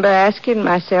remember asking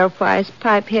myself, why is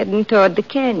Pipe heading toward the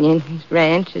canyon? His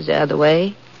ranch is the other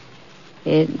way.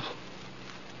 It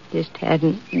just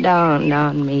hadn't dawned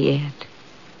on me yet.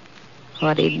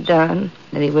 What he'd done,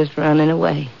 that he was running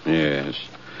away. Yes.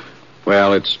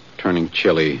 Well, it's turning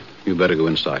chilly. You better go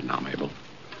inside now, Mabel.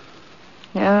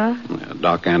 Yeah?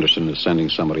 Doc Anderson is sending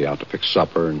somebody out to fix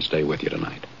supper and stay with you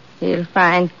tonight. You'll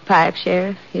find Pipe,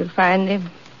 Sheriff. You'll find him.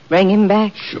 Bring him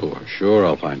back. Sure,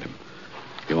 I'll find him.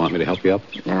 You want me to help you up?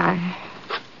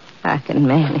 I can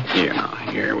manage.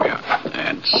 Here we are.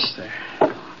 That's there.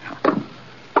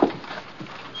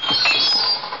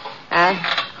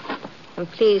 I'm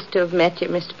pleased to have met you,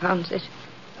 Mr. Poncet.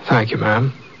 Thank you,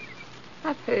 ma'am.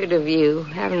 I've heard of you,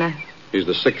 haven't I? He's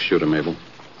the six-shooter, Mabel.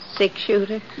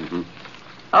 Six-shooter? Mm-hmm.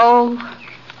 Oh,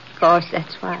 of course,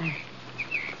 that's why.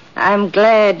 I'm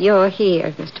glad you're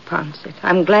here, Mr. Poncet.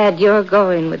 I'm glad you're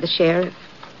going with the sheriff.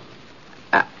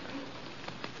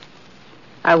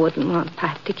 I wouldn't want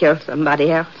Pipe to kill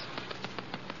somebody else,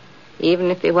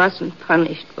 even if he wasn't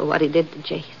punished for what he did to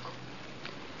Jace.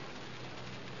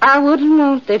 I wouldn't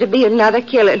want there to be another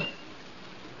killing.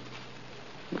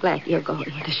 I'm glad you're going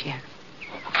with the sheriff.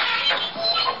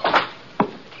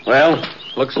 Well,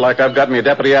 looks like I've got me a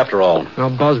deputy after all. Well,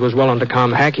 Buzz was willing to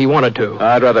come. Heck, he wanted to.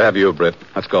 I'd rather have you, Britt.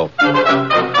 Let's go.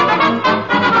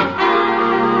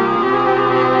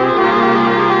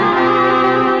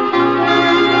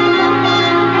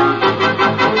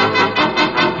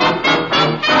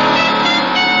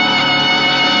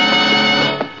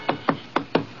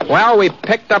 Well, we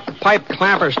picked up Pipe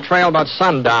Clamper's trail about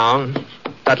sundown.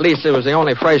 At least it was the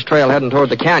only fresh trail heading toward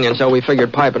the canyon, so we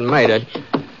figured Pipe had made it.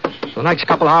 The next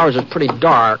couple of hours was pretty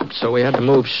dark, so we had to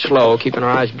move slow, keeping our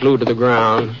eyes glued to the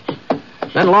ground.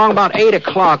 Then along about 8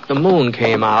 o'clock, the moon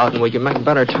came out, and we could make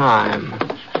better time.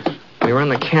 We were in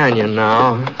the canyon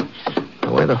now.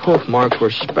 The way the hoof marks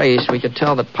were spaced, we could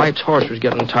tell that Pipe's horse was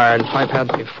getting tired, and Pipe had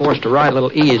to be forced to ride a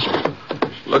little easier.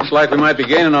 Looks like we might be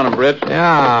gaining on him, Britt.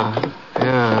 Yeah.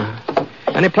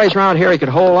 Any place around here he could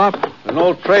hole up? An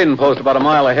old trading post about a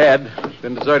mile ahead.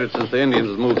 Been deserted since the Indians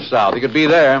have moved south. He could be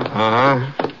there.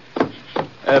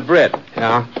 Britt.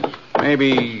 Yeah?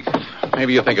 Maybe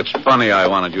you think it's funny I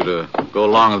wanted you to go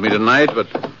along with me tonight, but...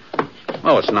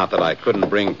 Oh, it's not that I couldn't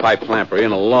bring Pipe Clamper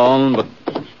in alone, but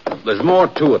there's more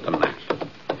to it than that.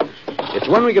 It's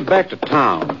when we get back to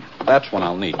town. That's when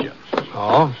I'll need you.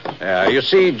 Oh? Yeah, you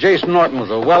see, Jason Norton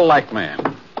was a well-liked man.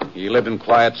 He lived in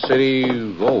Quiet City,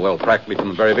 practically from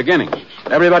the very beginning.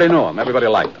 Everybody knew him. Everybody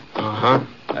liked him.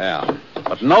 Yeah.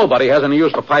 But nobody has any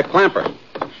use for Pipe Clamper.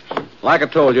 Like I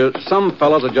told you, some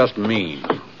fellows are just mean.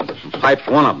 Pipe's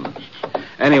one of them.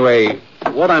 Anyway,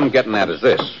 what I'm getting at is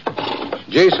this.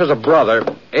 Jace has a brother,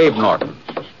 Abe Norton,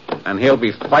 and he'll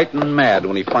be fighting mad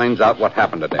when he finds out what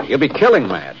happened today. He'll be killing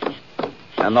mad.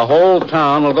 And the whole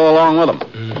town will go along with him.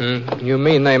 Mm-hmm. You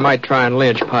mean they might try and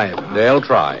lynch Pipe? Huh? They'll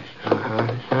try.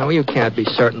 Well, you can't be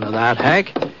certain of that,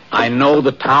 Hank. I know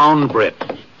the town, Britt.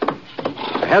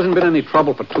 There hasn't been any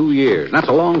trouble for 2 years, and that's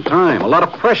a long time. A lot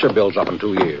of pressure builds up in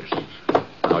 2 years.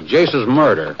 Now, Jace's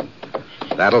murder,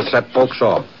 that'll set folks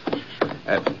off.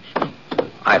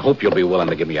 I hope you'll be willing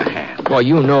to give me a hand. Well,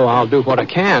 you know I'll do what I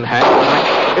can, Hank.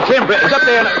 It's him, Britt. He's up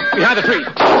there behind the tree.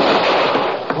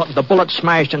 Well, the bullet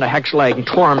smashed into Heck's leg and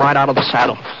tore him right out of the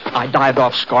saddle. I dived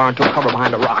off Scar and took cover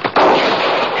behind a rock.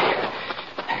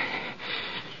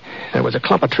 There was a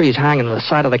clump of trees hanging to the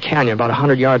side of the canyon about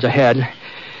 100 yards ahead.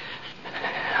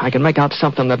 I could make out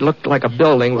something that looked like a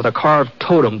building with a carved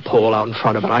totem pole out in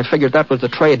front of it. I figured that was the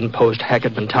trading post Heck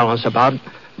had been telling us about,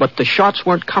 but the shots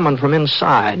weren't coming from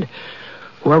inside.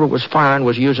 Whoever was firing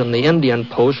was using the Indian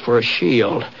post for a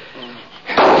shield.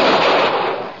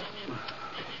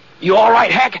 You all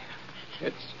right, Heck?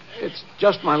 It's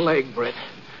just my leg, Britt.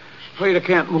 Afraid I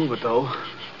can't move it, though.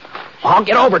 I'll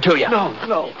get over to you.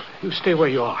 No. You stay where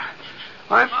you are.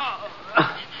 I'm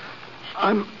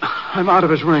out of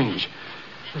his range.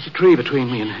 There's a tree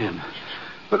between me and him.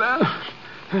 But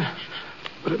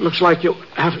it looks like you'll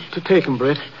have to take him,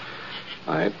 Britt.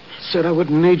 I said I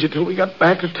wouldn't need you till we got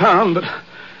back to town, but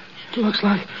it looks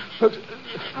like...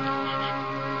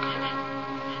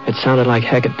 It sounded like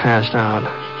Heck had passed out.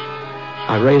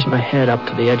 I raised my head up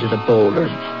to the edge of the boulder.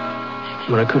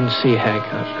 When I couldn't see Heck,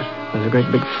 there was a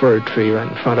great big fir tree right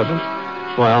in front of him.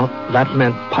 Well, that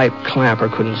meant Pipe Clamper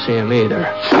couldn't see him either.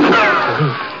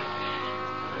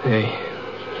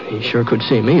 He sure could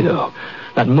see me, though.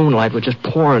 That moonlight was just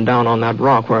pouring down on that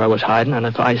rock where I was hiding, and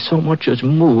if I so much as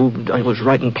moved, I was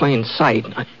right in plain sight.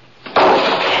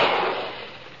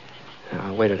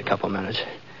 I waited a couple minutes.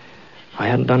 I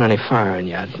hadn't done any firing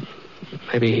yet.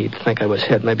 Maybe he'd think I was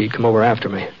hit. Maybe he'd come over after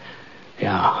me.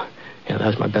 Yeah, that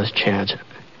was my best chance.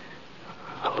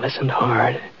 I listened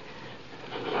hard.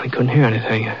 I couldn't hear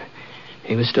anything.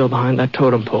 He was still behind that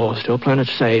totem pole, still playing it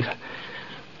safe.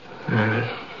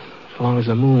 As long as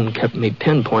the moon kept me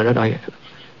pinpointed, I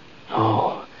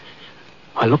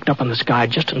I looked up in the sky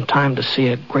just in time to see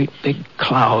a great big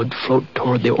cloud float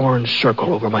toward the orange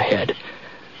circle over my head.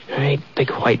 A great big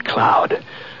white cloud,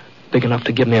 big enough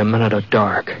to give me a minute of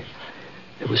dark.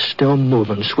 It was still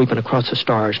moving, sweeping across the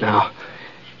stars now.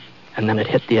 And then it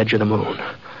hit the edge of the moon.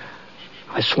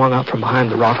 I swung out from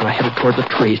behind the rock and I headed toward the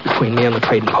trees between me and the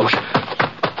trading post.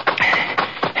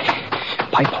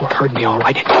 Pipe heard me all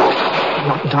right.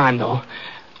 Not in time, though.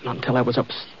 Not until I was up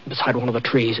beside one of the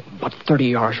trees, about 30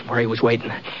 yards from where he was waiting.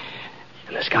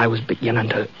 And the sky was beginning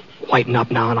to whiten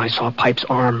up now, and I saw Pipe's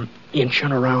arm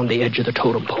inching around the edge of the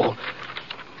totem pole.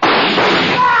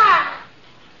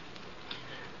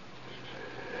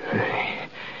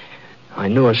 I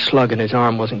knew a slug in his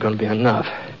arm wasn't going to be enough.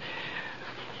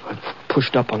 I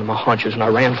pushed up on my haunches and I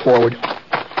ran forward.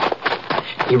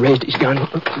 He raised his gun,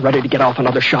 ready to get off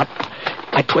another shot.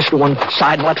 I twisted to one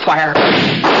side and let fire.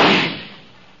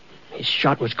 His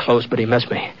shot was close, but he missed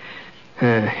me.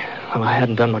 Well, I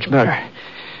hadn't done much better.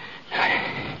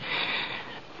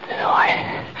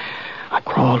 I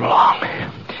crawled along,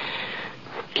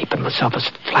 keeping myself as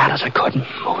flat as I could,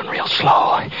 moving real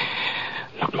slow.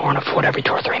 Not more than a foot every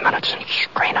 2 or 3 minutes, and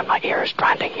straining my ears,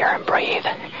 trying to hear him breathe.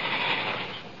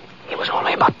 He was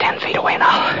only about 10 feet away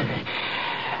now.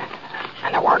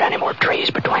 And there weren't any more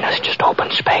trees between us, just open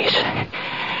space.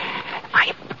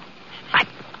 I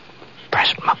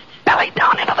pressed my belly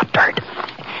down into the dirt.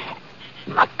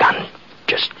 My gun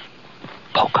just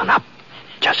poking up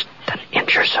just an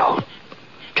inch or so.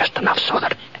 Just enough so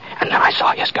that... And then I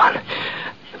saw his gun.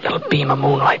 A little beam of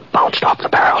moonlight bounced off the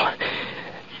barrel.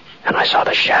 And I saw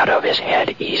the shadow of his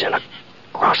head easing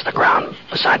across the ground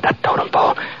beside that totem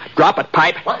pole. Drop it,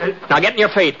 Pipe. Now get in your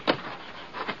feet.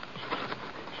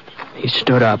 He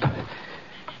stood up.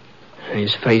 And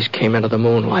his face came into the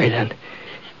moonlight, and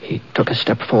he took a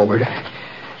step forward.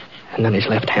 And then his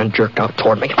left hand jerked out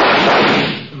toward me.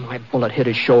 My bullet hit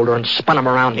his shoulder and spun him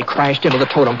around, and he crashed into the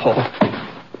totem pole.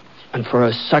 And for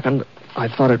a second, I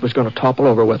thought it was going to topple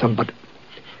over with him, but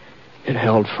it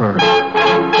held firm.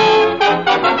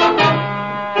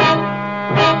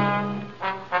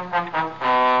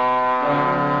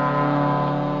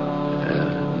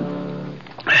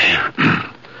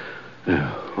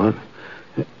 What?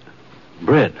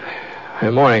 Brett. Hey,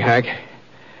 morning, Hank.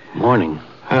 Morning.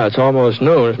 It's almost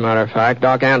noon, as a matter of fact.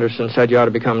 Doc Anderson said you ought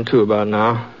to be coming to about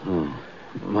now.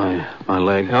 My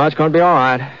leg. No, it's going to be all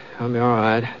right. It'll be all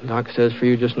right. Doc says for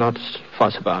you just not to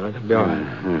fuss about it. It'll be all right.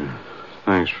 Yeah.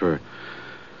 Thanks for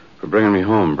bringing me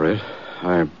home, Brett.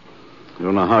 I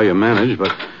don't know how you managed,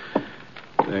 but...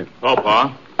 Oh,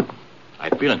 Pa. How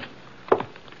you feeling?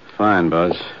 Fine,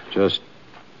 Buzz. Just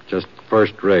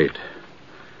first rate.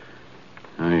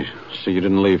 I see you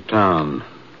didn't leave town.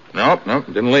 Nope,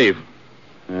 didn't leave.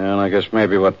 Well, I guess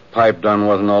maybe what Pipe done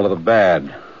wasn't all of the bad.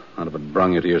 Not if it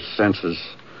brung you to your senses.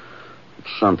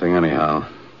 It's something, anyhow.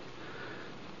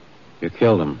 You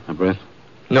killed him, huh, Brett?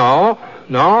 No.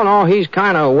 He's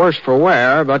kind of worse for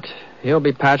wear, but he'll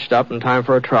be patched up in time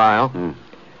for a trial.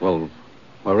 Well,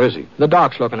 where is he? The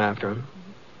doc's looking after him.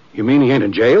 You mean he ain't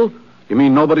in jail? You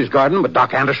mean nobody's guarding him but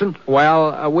Doc Anderson?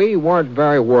 Well, we weren't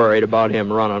very worried about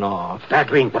him running off.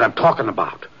 That ain't what I'm talking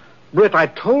about. Britt, I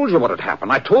told you what had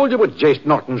happened. I told you what Jace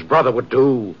Norton's brother would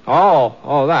do.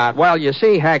 Oh, that. Well, you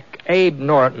see, Heck, Abe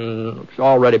Norton's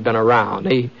already been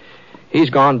around. He's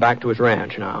gone back to his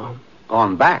ranch now.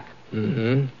 Gone back?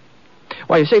 Mm-hmm.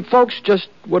 Well, you see, folks just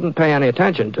wouldn't pay any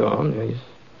attention to him.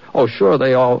 Sure,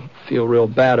 they all feel real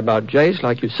bad about Jace,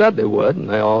 like you said they would, and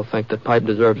they all think that Pipe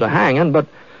deserves a hanging, but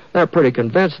they're pretty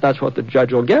convinced that's what the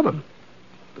judge will give him.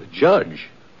 The judge?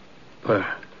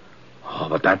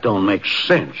 But that don't make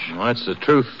sense. Well, that's the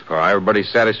truth, Carl. Everybody's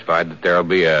satisfied that there'll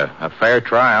be a fair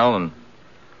trial and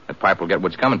that Pipe will get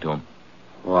what's coming to him.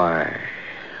 Why,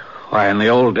 in the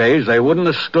old days, they wouldn't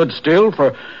have stood still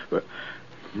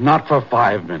not for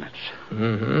 5 minutes.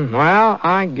 Mm-hmm. Well,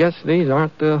 I guess these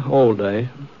aren't the old days.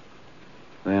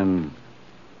 Then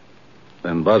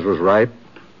Buzz was right?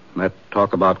 That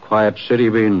talk about Quiet City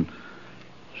being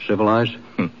civilized?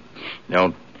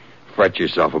 Don't fret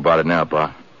yourself about it now,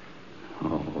 Pa.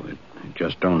 Oh, it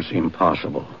just don't seem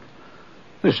possible.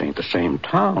 This ain't the same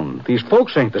town. These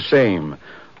folks ain't the same.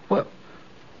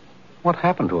 What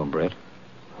happened to them, Brett?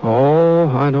 Oh,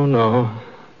 I don't know.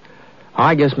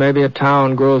 I guess maybe a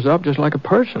town grows up just like a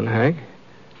person, Hank.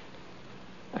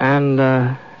 And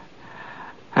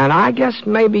I guess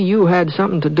maybe you had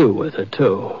something to do with it,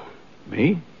 too.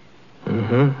 Me?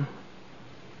 Mm-hmm.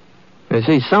 You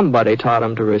see, somebody taught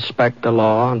him to respect the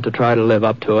law and to try to live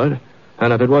up to it.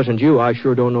 And if it wasn't you, I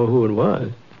sure don't know who it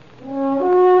was.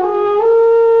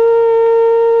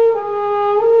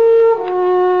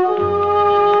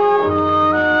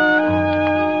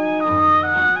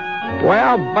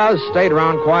 Well, Buzz stayed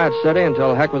around Quiet City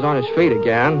until Heck was on his feet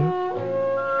again.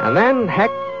 And then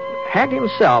Heck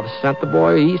himself sent the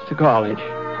boy east to college.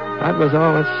 That was,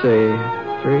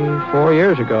 3-4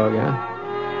 years ago again.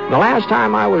 The last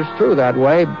time I was through that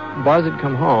way, Buzz had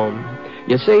come home.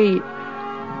 You see,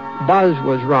 Buzz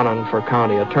was running for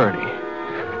county attorney.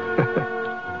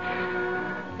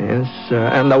 Yes,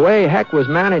 and the way Heck was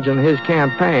managing his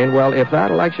campaign, well, if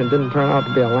that election didn't turn out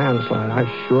to be a landslide, I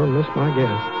sure missed my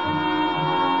guess.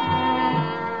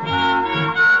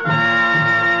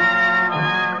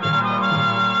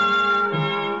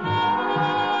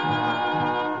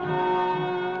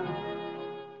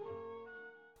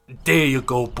 There you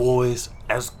go, boys.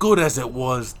 As good as it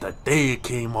was the day it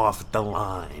came off the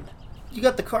line. You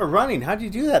got the car running. How'd you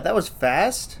do that? That was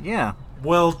fast. Yeah.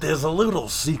 Well, there's a little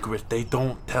secret they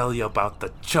don't tell you about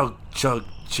the Chug Chug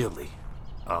chili.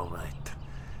 Alright.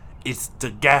 It's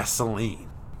the gasoline.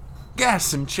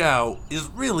 Gas and chow is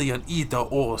really an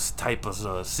either-or type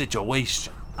of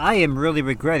situation. I am really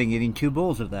regretting eating 2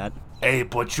 bowls of that. Hey,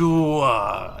 but you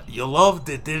loved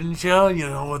it, didn't you? You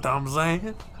know what I'm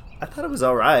saying? I thought it was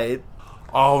alright.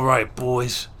 Alright,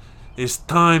 boys. It's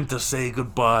time to say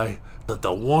goodbye to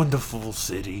the wonderful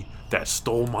city that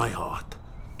stole my heart.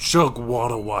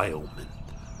 Chugwater, Wyoming.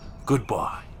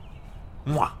 Goodbye.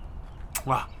 Mwah.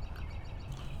 Mwah.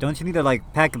 Don't you need to,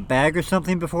 pack a bag or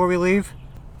something before we leave?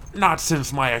 Not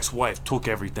since my ex-wife took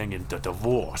everything into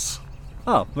divorce.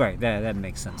 Oh, right. That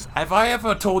makes sense. Have I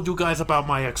ever told you guys about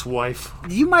my ex-wife?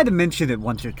 You might have mentioned it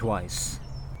once or twice.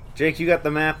 Jake, you got the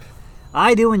map?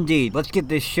 I do indeed. Let's get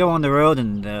this show on the road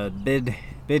and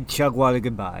bid Chugwater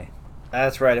goodbye.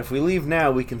 That's right. If we leave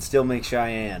now, we can still make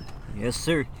Cheyenne. Yes,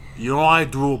 sir. You know, I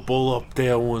drew a bull up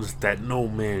there once that no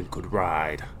man could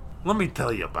ride. Let me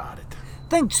tell you about it.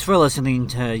 Thanks for listening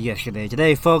to Yesterday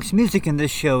Today, folks. Music in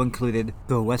this show included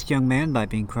Go West Young Man by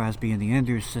Bing Crosby and the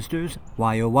Andrews Sisters,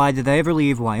 Why Oh Why Did I Ever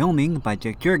Leave Wyoming by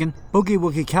Dick Jurgen, Boogie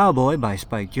Woogie Cowboy by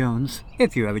Spike Jones,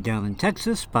 If You're Ever Down in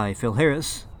Texas by Phil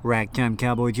Harris, Ragtime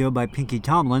Cowboy Joe by Pinky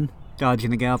Tomlin,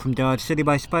 Dodging a Gal from Dodge City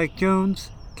by Spike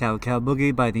Jones, Cow Cow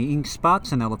Boogie by the Ink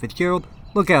Spots and Ella Fitzgerald,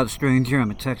 Look Out Stranger,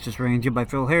 I'm a Texas Ranger by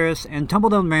Phil Harris, and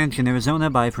Tumbledown Ranch in Arizona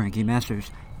by Frankie Masters.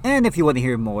 And if you want to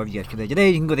hear more of Yesterday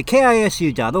Today, you can go to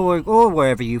KISU.org or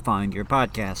wherever you find your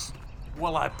podcasts.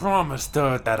 Well, I promised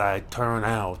her that I'd turn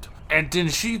out, and then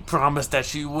she promised that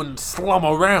she wouldn't slum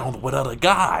around with other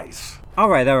guys.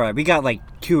 Alright, we got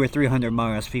 200 or 300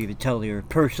 miles for you to tell your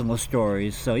personal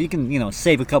stories, so you can,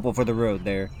 save a couple for the road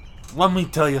there. Let me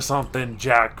tell you something,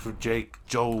 Jack, Jake,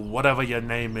 Joe, whatever your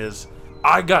name is.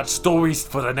 I got stories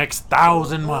for the next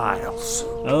 1,000 miles.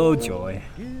 Oh, joy.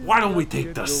 Why don't we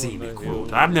take the scenic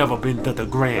route? I've never been to the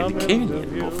Grand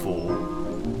Canyon before.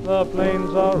 The plains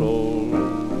are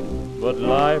old, but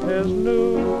life is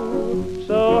new.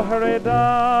 So hurry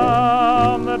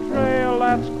down the trail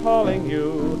that's calling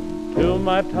you to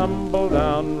my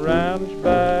tumble-down ranch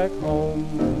back home.